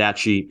stuff the stat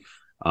sheet,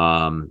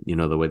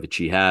 the way that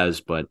she has,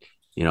 but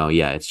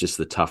yeah, it's just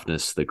the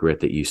toughness, the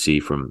grit that you see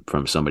from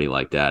somebody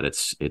like that.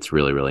 It's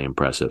really, really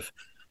impressive.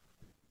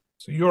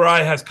 So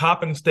URI has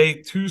Coppin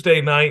State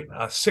Tuesday night,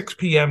 6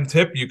 p.m.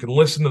 tip. You can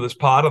listen to this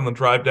pod on the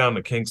drive down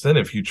to Kingston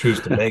if you choose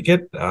to make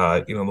it.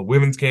 The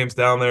women's game's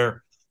down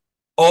there.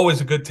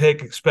 Always a good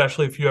take,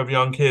 especially if you have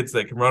young kids.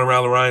 They can run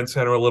around the Ryan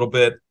Center a little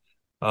bit.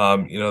 They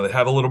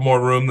have a little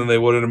more room than they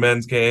would in a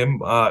men's game,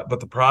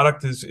 but the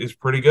product is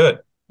pretty good.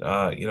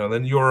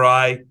 Then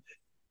URI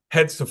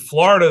heads to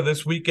Florida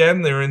this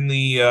weekend. They're in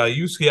the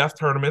UCF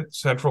tournament,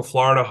 Central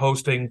Florida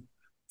hosting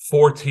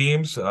 4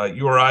 teams.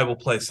 URI will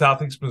play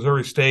Southeast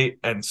Missouri State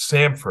and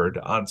Samford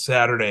on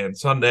Saturday and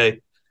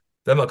Sunday.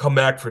 Then they'll come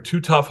back for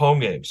 2 tough home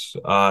games,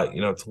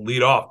 to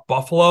lead off.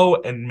 Buffalo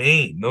and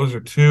Maine. Those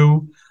are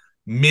 2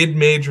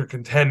 mid-major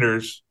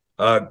contenders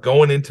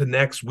going into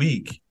next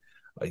week.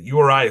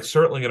 URI is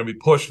certainly going to be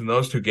pushed in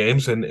those 2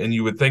 games, and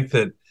you would think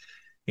that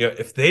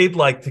if they'd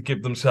like to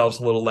give themselves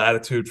a little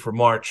latitude for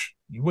March,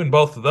 you win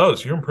both of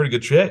those, you're in pretty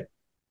good shape.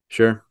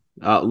 Sure.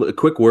 A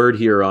quick word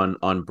here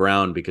on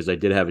Brown, because I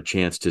did have a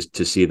chance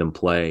to see them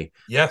play.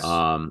 Yes.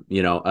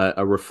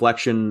 A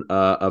reflection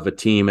of a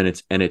team and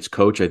its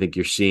coach. I think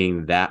you're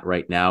seeing that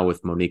right now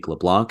with Monique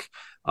LeBlanc.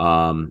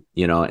 And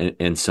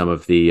some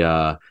of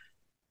the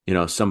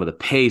some of the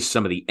pace,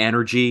 some of the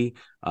energy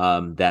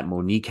that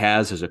Monique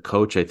has as a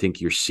coach. I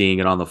think you're seeing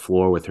it on the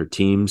floor with her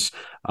teams.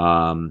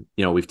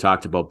 We've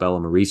talked about Bella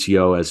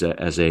Mauricio as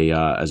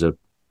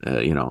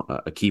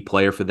a key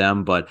player for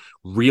them, but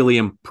really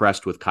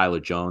impressed with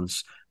Kyla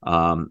Jones.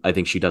 I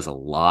think she does a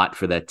lot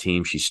for that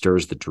team. She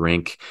stirs the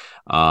drink.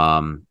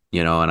 And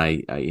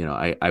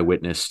I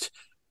witnessed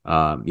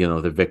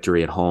the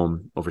victory at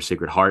home over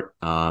Sacred Heart.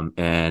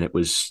 And it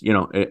was,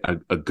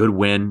 a good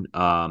win.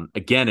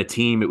 Again, a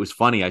team, it was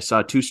funny. I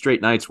saw 2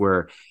 straight nights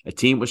where a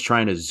team was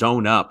trying to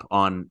zone up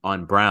on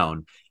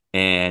Brown,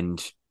 and,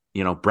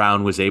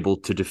 Brown was able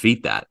to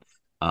defeat that.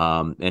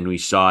 And we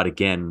saw it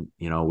again,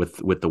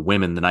 with the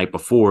women the night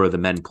before. The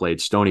men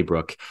played Stony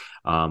Brook.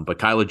 But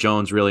Kyla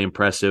Jones, really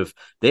impressive.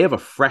 They have a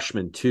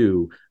freshman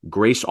too,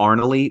 Grace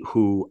Arnoley,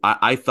 who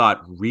I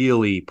thought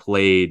really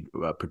played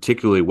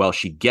particularly well.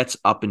 She gets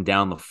up and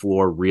down the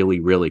floor really,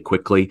 really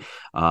quickly.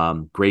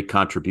 Great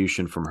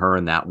contribution from her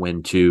in that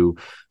win too.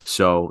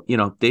 So,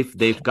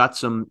 they've got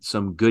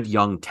some good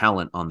young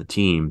talent on the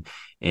team.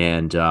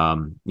 And,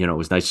 it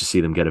was nice to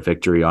see them get a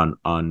victory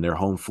on their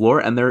home floor,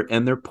 and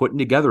they're putting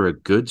together a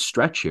good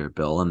stretch here,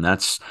 Bill. And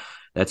that's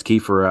key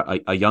for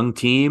a young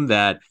team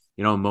that,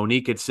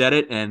 Monique had said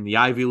it, and the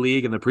Ivy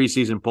League and the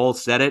preseason poll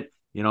said it,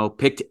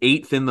 picked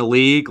 8th in the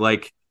league.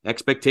 Like,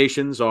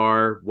 expectations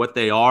are what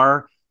they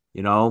are,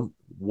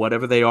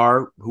 whatever they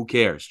are, who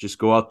cares? Just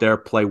go out there,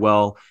 play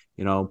well,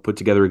 put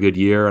together a good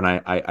year. And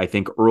I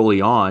think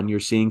early on,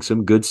 you're seeing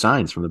some good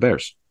signs from the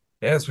Bears.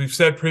 As we've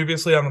said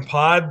previously on the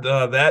pod,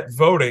 that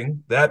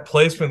voting, that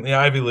placement in the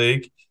Ivy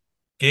League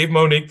gave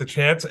Monique the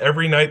chance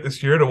every night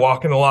this year to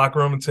walk in the locker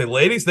room and say,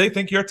 ladies, they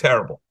think you're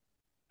terrible.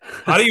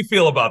 How do you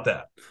feel about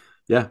that?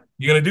 Yeah.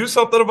 You going to do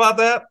something about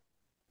that?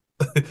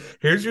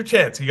 Here's your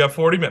chance. You got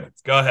 40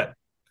 minutes. Go ahead.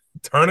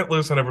 Turn it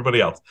loose on everybody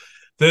else.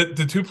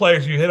 The 2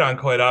 players you hit on,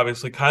 Coit,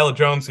 obviously, Kyla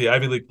Jones, the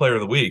Ivy League Player of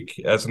the Week,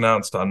 as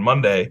announced on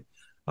Monday.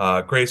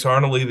 Grace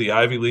Arnoley, the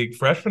Ivy League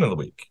Freshman of the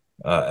Week,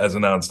 as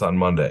announced on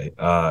Monday.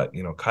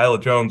 Kyla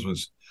Jones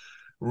was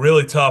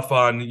really tough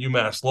on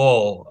UMass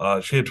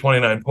Lowell. She had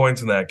 29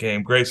 points in that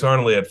game. Grace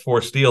Arnoley had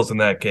 4 steals in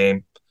that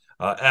game,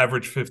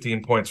 averaged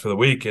 15 points for the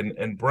week.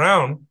 And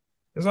Brown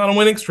is on a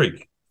winning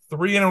streak,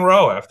 3 in a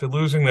row after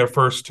losing their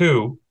first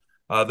 2.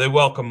 They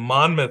welcome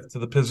Monmouth to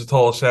the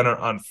Pizzatola Center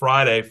on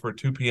Friday for a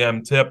 2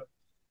 p.m. tip.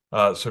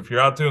 So if you're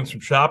out doing some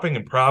shopping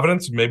in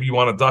Providence, maybe you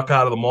want to duck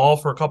out of the mall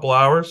for a couple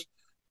hours,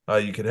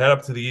 you could head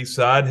up to the east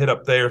side, hit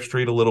up Thayer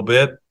Street a little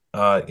bit,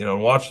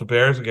 and watch the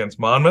Bears against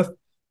Monmouth.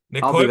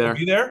 Nick Coit will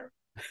be there.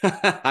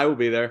 I will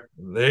be there.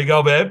 There you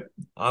go, babe.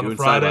 On doing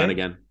the Friday sideline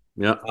again.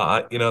 Yeah.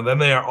 Then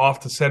they are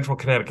off to Central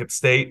Connecticut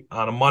State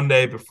on a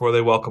Monday before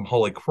they welcome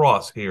Holy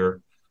Cross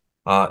here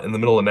in the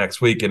middle of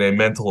next week in a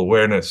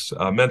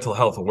mental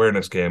health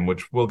awareness game,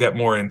 which we'll get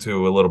more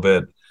into a little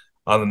bit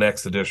on the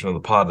next edition of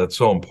the pod. That's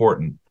so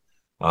important,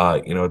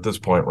 at this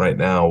point right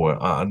now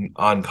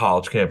on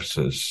college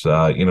campuses,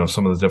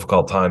 some of the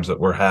difficult times that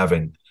we're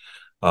having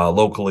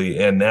locally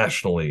and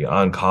nationally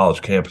on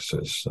college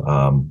campuses.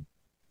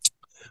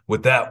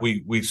 With that,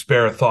 we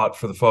spare a thought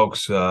for the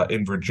folks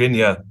in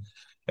Virginia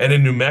and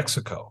in New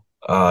Mexico,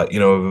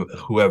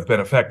 who have been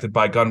affected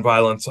by gun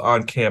violence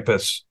on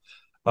campus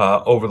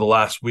over the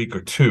last week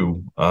or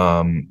 2.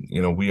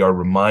 We are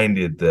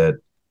reminded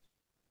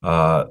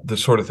that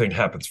this sort of thing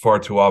happens far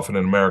too often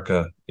in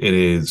America. It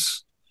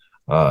is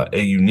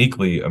a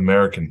uniquely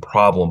American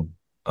problem,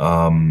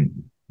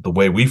 the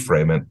way we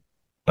frame it,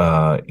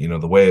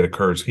 the way it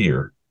occurs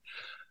here.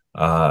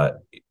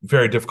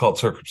 Very difficult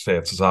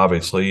circumstances,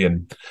 obviously.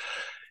 And,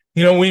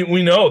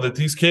 we know that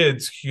these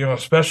kids,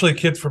 especially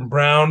kids from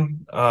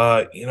Brown,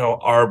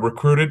 are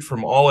recruited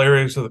from all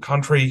areas of the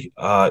country.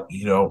 I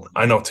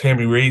know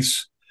Tammy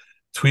Reese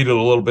tweeted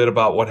a little bit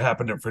about what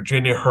happened in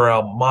Virginia, her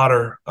alma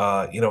mater.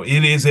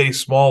 It is a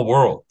small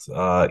world.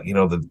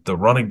 The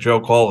running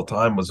joke all the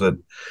time was that,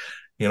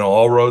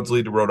 all roads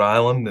lead to Rhode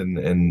Island,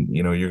 and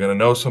you're going to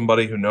know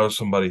somebody who knows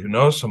somebody who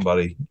knows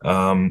somebody.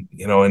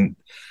 And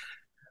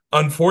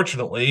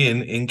unfortunately,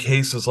 in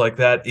cases like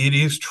that, it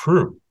is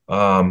true.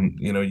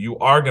 You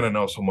are going to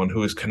know someone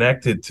who is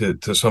connected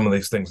to some of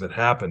these things that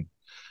happen.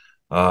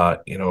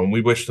 And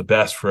we wish the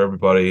best for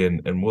everybody,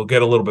 and we'll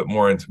get a little bit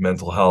more into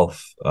mental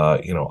health,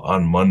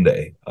 on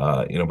Monday.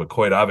 But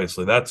quite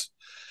obviously, that's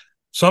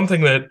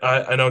something that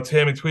I know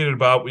Tammy tweeted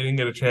about. We didn't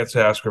get a chance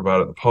to ask her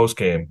about it in the post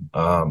game.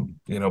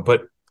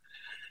 But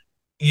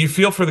you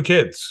feel for the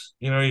kids.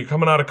 You're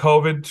coming out of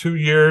COVID, 2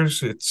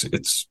 years.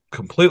 It's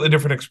completely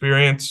different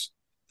experience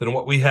than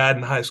what we had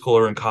in high school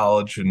or in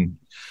college, and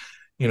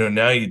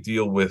now you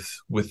deal with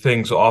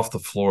things off the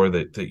floor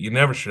that you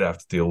never should have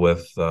to deal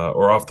with,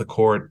 or off the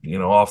court,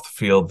 off the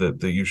field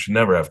that you should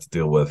never have to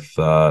deal with.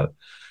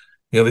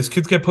 These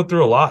kids get put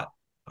through a lot.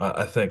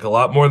 I think a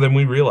lot more than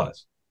we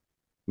realize.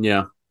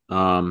 Yeah.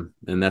 And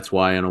that's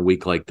why on a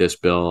week like this,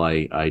 Bill,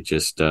 I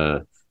just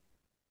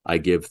I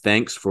give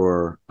thanks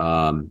for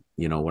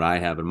what I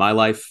have in my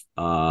life,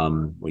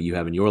 what you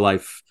have in your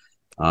life.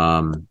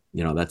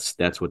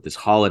 That's what this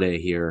holiday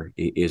here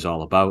is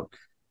all about.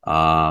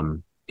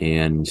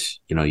 And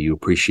you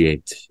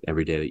appreciate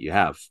every day that you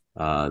have,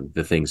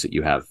 the things that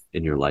you have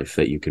in your life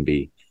that you can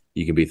be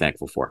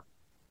thankful for.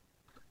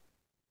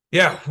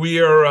 Yeah,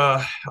 we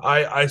are.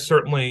 I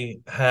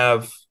certainly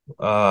have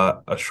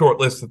a short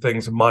list of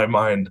things in my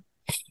mind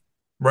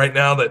right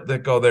now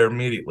that go there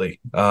immediately.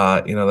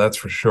 That's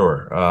for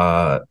sure.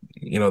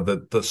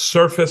 The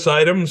surface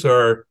items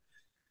are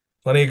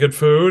plenty of good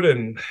food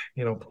and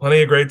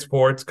plenty of great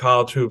sports,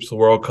 college hoops, the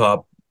World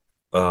Cup,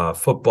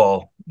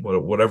 football,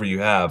 whatever you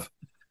have.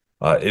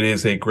 It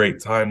is a great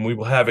time. We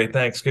will have a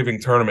Thanksgiving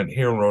tournament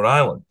here in Rhode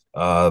Island.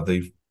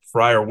 The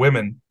Friar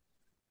women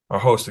are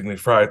hosting the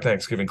Friar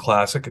Thanksgiving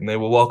Classic, and they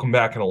will welcome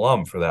back an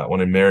alum for that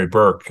one in Mary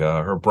Burke.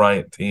 Her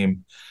Bryant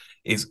team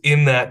is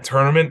in that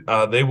tournament.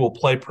 They will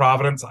play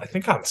Providence, I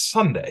think, on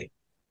Sunday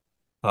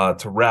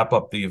to wrap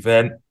up the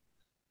event.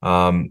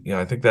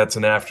 I think that's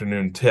an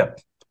afternoon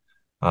tip.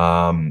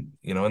 And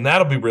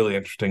that'll be really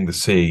interesting to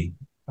see.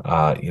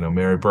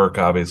 Mary Burke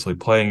obviously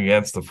playing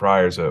against the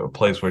Friars, a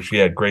place where she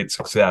had great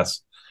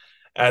success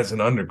as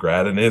an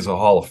undergrad and is a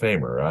Hall of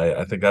Famer.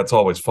 I think that's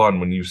always fun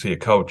when you see a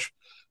coach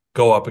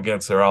go up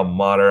against their alma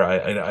mater.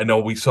 I know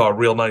we saw a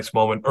real nice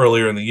moment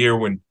earlier in the year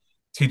when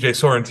TJ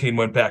Sorrentine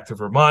went back to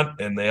Vermont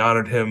and they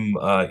honored him,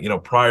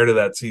 prior to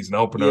that season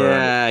opener.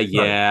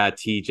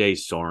 TJ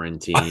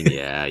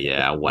Sorrentine.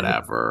 Yeah,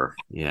 whatever.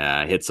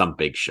 Yeah, hit some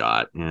big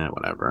shot. Yeah,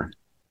 whatever.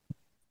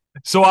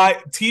 So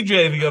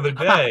TJ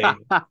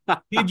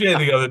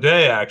the other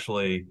day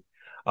actually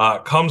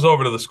comes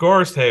over to the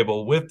scorers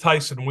table with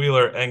Tyson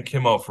Wheeler and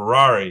Kimmo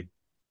Ferrari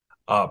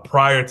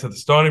prior to the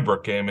Stony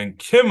Brook game, and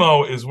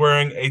Kimmo is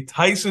wearing a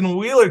Tyson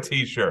Wheeler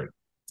t-shirt,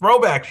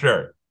 throwback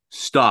shirt.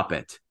 Stop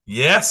it.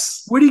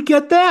 Yes. Where'd he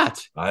get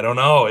that? I don't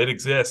know. It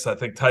exists. I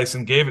think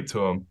Tyson gave it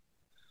to him.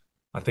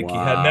 I think he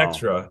had an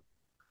extra.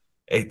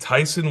 A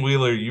Tyson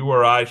Wheeler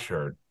URI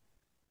shirt.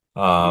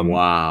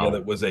 Wow.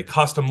 That was a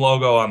custom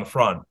logo on the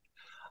front.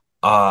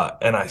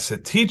 And I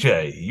said,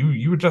 TJ,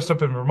 you were just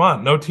up in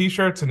Vermont, no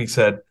t-shirts? And he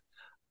said,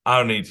 I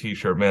don't need a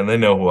t-shirt, man. They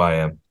know who I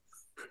am.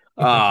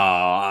 Oh,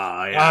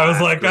 yeah. I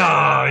was like,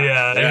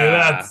 yeah.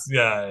 That's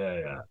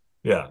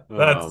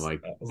oh my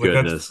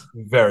goodness.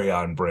 That's very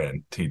on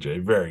brand,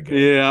 TJ. Very good.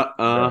 Yeah.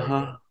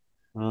 I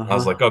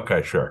was like,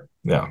 okay, sure.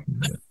 Yeah.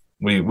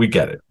 We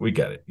get it. We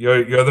get it.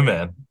 You're the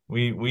man.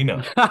 We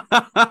know.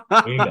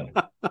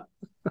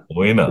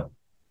 We know.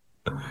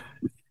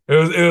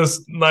 It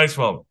was a nice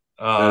moment.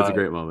 That's a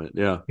great moment.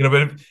 Yeah.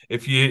 But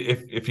if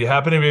you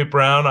happen to be at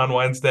Brown on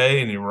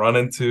Wednesday and you run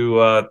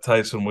into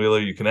Tyson Wheeler,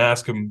 you can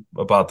ask him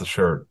about the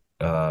shirt.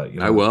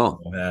 I will.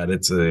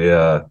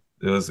 It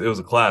was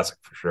a classic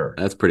for sure.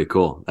 That's pretty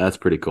cool.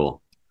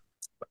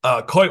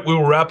 Coit, we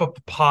will wrap up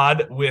the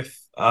pod with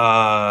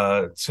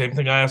same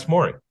thing I asked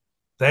Morey.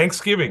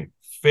 Thanksgiving,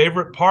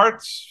 favorite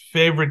parts,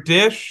 favorite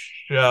dish.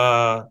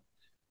 For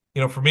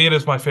me, it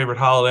is my favorite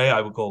holiday.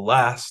 I would go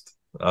last.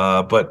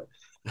 But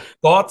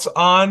thoughts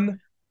on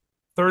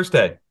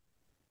Thursday?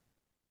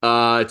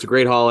 It's a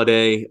great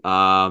holiday.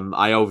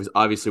 I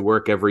obviously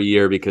work every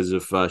year because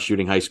of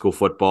shooting high school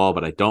football,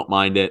 but I don't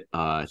mind it.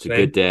 It's Same. A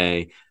good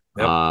day.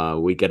 Yep.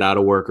 We get out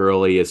of work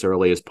early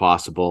as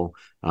possible.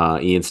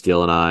 Ian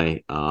Steele and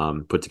I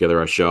put together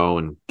our show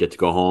and get to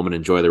go home and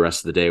enjoy the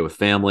rest of the day with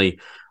family.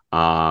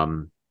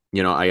 I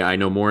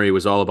know Morey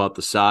was all about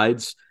the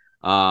sides.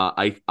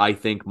 I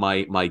think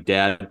my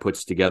dad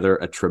puts together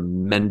a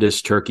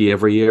tremendous turkey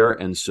every year,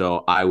 and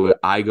so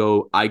I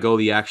go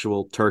the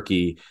actual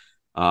turkey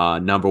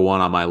number one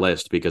on my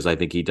list because I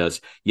think he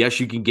does. Yes,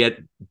 you can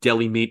get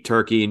deli meat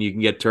turkey and you can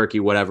get turkey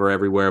whatever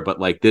everywhere, but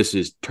like this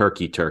is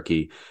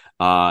turkey,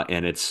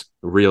 and it's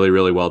really,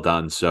 really well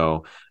done.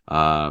 So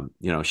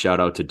shout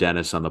out to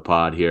Dennis on the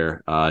pod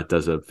here.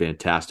 Does a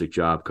fantastic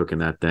job cooking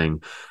that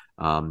thing.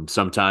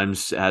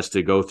 Sometimes has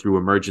to go through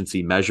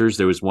emergency measures.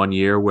 There was one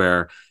year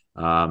where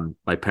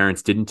my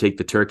parents didn't take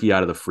the turkey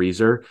out of the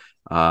freezer,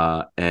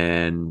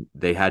 and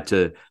they had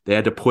to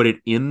put it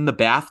in the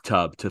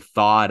bathtub to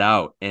thaw it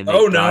out. And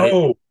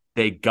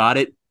they got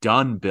it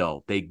done,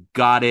 Bill. They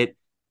got it.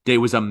 It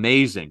was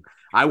amazing.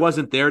 I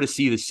wasn't there to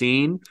see the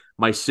scene.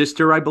 My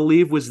sister, I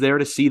believe, was there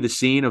to see the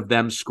scene of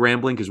them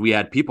scrambling because we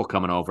had people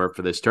coming over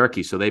for this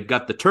turkey. So they've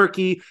got the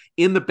turkey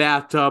in the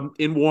bathtub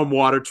in warm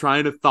water,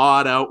 trying to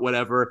thaw it out,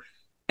 whatever.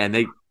 And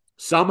they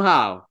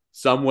somehow,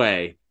 some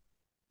way,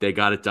 they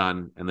got it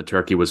done, and the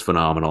turkey was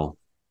phenomenal,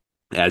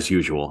 as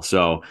usual.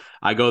 So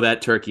I go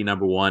that turkey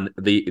number one.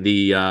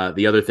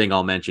 The other thing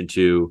I'll mention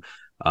too,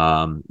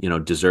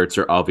 desserts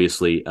are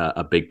obviously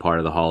a big part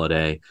of the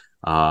holiday.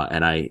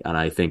 And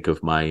I think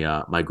of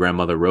my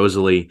grandmother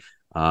Rosalie,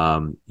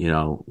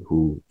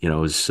 who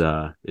is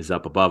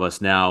up above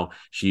us now.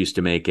 She used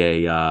to make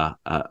a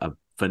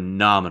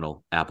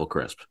phenomenal apple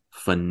crisp,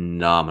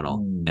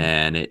 phenomenal,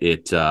 and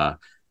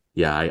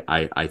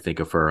I think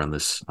of her on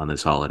this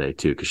holiday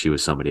too, because she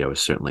was somebody I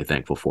was certainly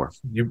thankful for.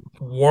 You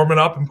warm it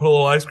up and put a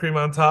little ice cream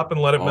on top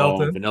and let it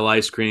melt in. Vanilla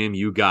ice cream,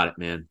 you got it,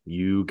 man.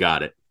 You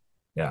got it.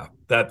 Yeah,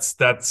 that's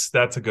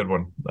a good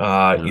one.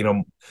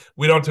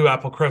 We don't do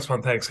apple crisp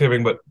on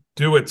Thanksgiving, but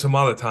do it some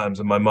other times,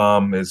 and my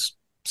mom is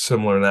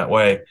similar in that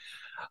way.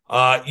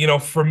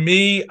 For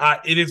me,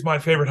 it is my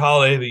favorite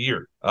holiday of the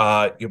year,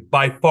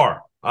 by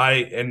far.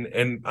 I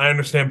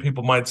understand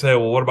people might say,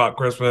 well, what about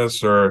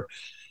Christmas or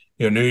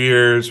New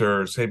Year's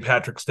or St.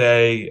 Patrick's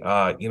Day?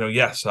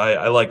 Yes,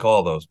 I like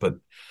all those, but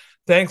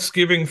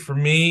Thanksgiving for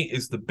me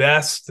is the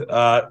best,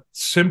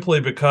 simply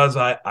because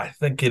I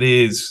think it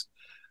is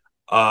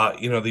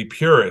the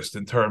purest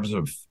in terms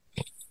of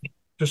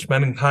just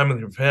spending time with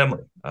your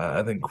family.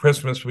 I think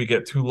Christmas, we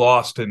get too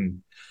lost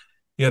in,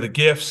 the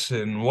gifts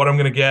and what I'm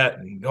going to get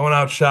and going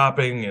out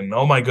shopping and,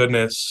 oh my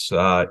goodness,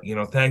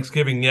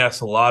 Thanksgiving,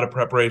 yes, a lot of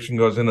preparation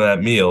goes into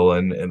that meal.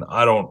 And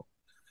I don't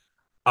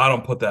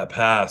put that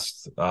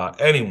past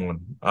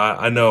anyone.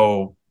 I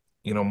know,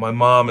 my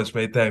mom has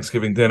made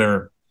Thanksgiving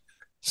dinner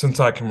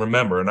since I can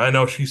remember. And I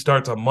know she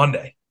starts on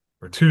Monday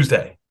or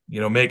Tuesday,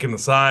 making the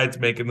sides,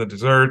 making the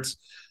desserts.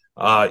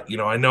 I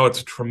know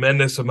it's a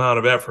tremendous amount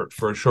of effort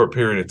for a short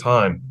period of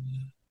time.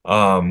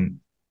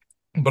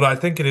 But I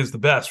think it is the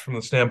best from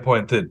the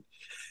standpoint that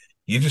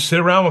you just sit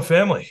around with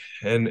family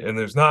and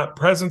there's not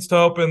presents to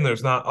open.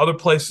 There's not other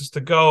places to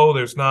go.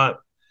 There's not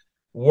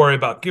worry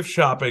about gift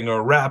shopping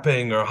or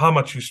wrapping or how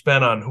much you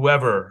spend on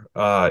whoever.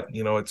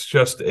 It's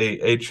just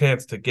a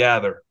chance to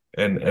gather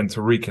and to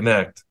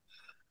reconnect.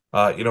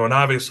 And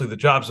obviously the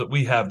jobs that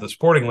we have, the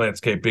sporting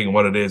landscape being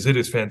what it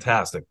is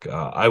fantastic.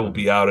 I will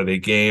be out at a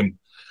game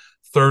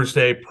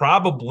Thursday,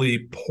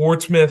 probably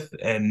Portsmouth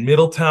and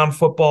Middletown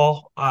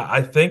football.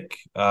 I think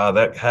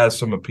that has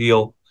some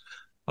appeal.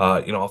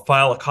 I'll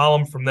file a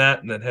column from that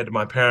and then head to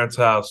my parents'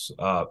 house.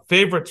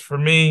 Favorites for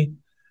me,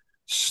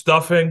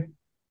 stuffing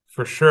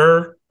for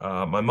sure.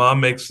 My mom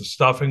makes the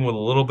stuffing with a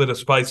little bit of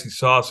spicy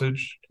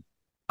sausage.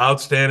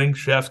 Outstanding,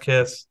 chef's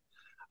kiss.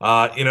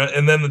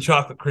 And then the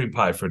chocolate cream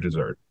pie for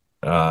dessert.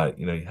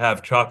 You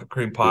have chocolate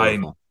cream pie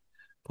and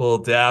put a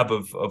little dab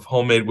of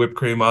homemade whipped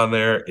cream on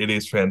there. It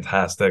is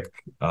fantastic.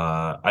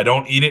 I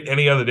don't eat it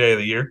any other day of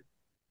the year.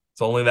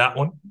 It's only that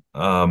one.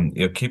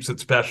 Keeps it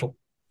special.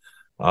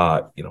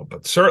 But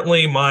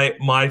certainly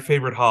my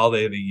favorite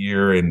holiday of the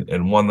year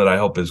and one that I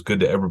hope is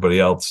good to everybody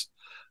else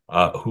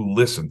who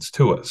listens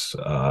to us.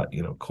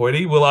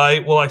 Coity, will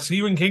I see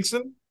you in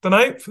Kingston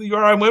tonight for the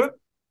URI women?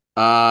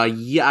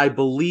 Yeah, I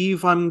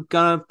believe I'm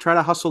gonna try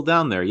to hustle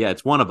down there. Yeah,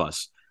 it's one of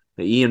us.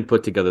 Ian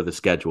put together the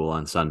schedule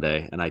on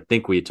Sunday, and I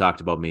think we had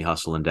talked about me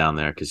hustling down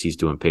there because he's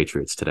doing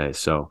Patriots today.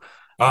 So,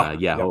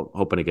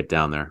 hoping to get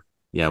down there.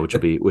 Yeah, which will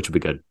be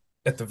good.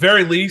 At the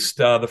very least,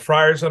 the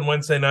Friars on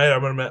Wednesday night.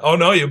 I'm gonna. Oh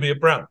no, you'll be at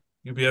Brown.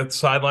 You'll be at the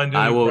sideline.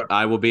 I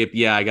will be.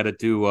 Yeah, I got to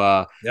do.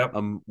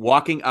 I'm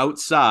walking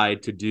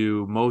outside to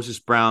do Moses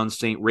Brown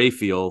St.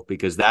 Raphael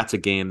because that's a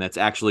game that's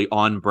actually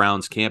on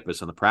Brown's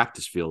campus on the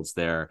practice fields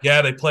there.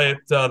 Yeah, they play at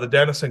the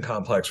Dennison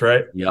complex,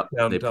 right? Yep,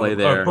 they play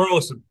there.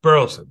 Burleson,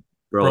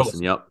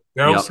 yep.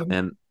 Burleson,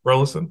 and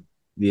Burleson.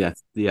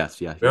 Yes,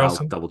 yeah. I'll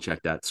double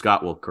check that.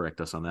 Scott will correct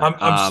us on that.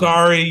 I'm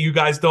sorry, you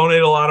guys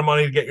donate a lot of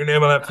money to get your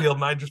name on that field,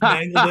 and I just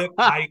mangled it.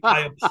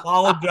 I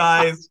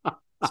apologize.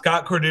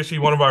 Scott Cordishi,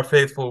 one of our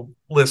faithful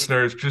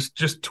listeners,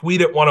 just tweet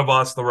at one of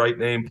us the right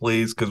name,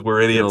 please, because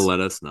we're idiots. He'll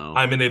let us know.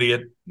 I'm an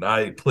idiot.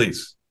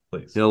 Please.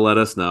 He'll let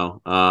us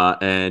know.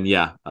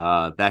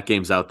 That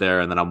game's out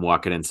there, and then I'm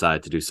walking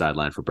inside to do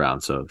sideline for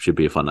Brown, so it should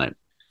be a fun night.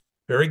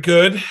 Very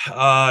good.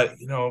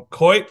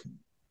 Coit,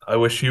 I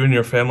wish you and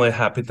your family a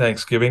happy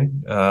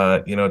Thanksgiving.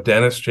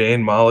 Dennis,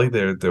 Jane, Molly,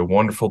 they're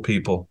wonderful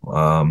people.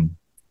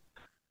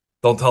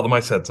 Don't tell them I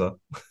said so.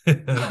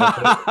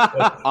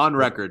 On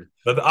record.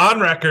 But on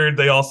record,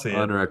 they all see it.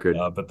 On record.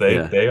 But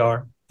they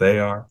are.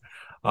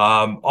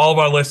 All of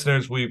our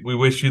listeners, we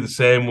wish you the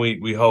same.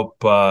 We hope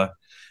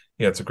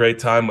it's a great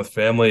time with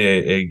family,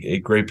 a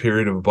great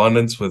period of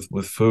abundance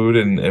with food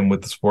and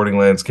with the sporting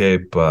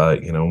landscape.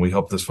 We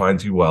hope this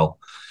finds you well.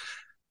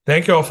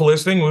 Thank you all for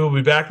listening. We will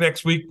be back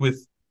next week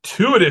with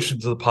 2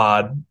 editions of the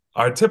pod,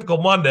 our typical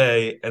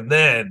Monday, and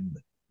then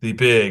the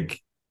big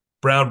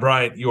Brown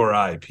Bryant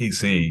URI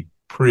PC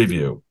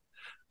preview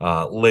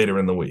later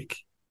in the week.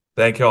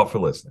 Thank you all for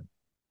listening.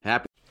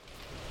 Happy.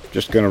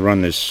 Just going to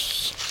run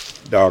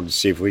this dog to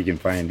see if we can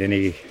find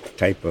any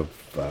type of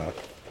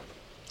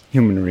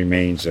human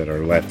remains that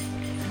are left.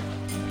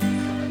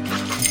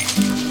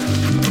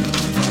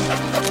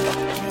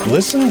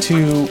 Listen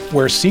to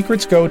Where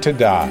Secrets Go to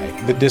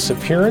Die, The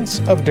Disappearance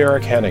of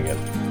Derek Hennigan.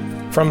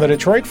 From the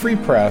Detroit Free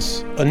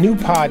Press, a new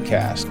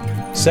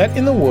podcast set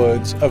in the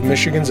woods of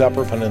Michigan's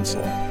Upper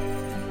Peninsula.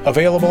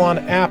 Available on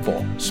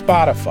Apple,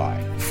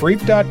 Spotify,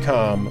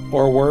 Freep.com,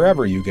 or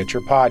wherever you get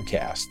your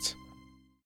podcasts.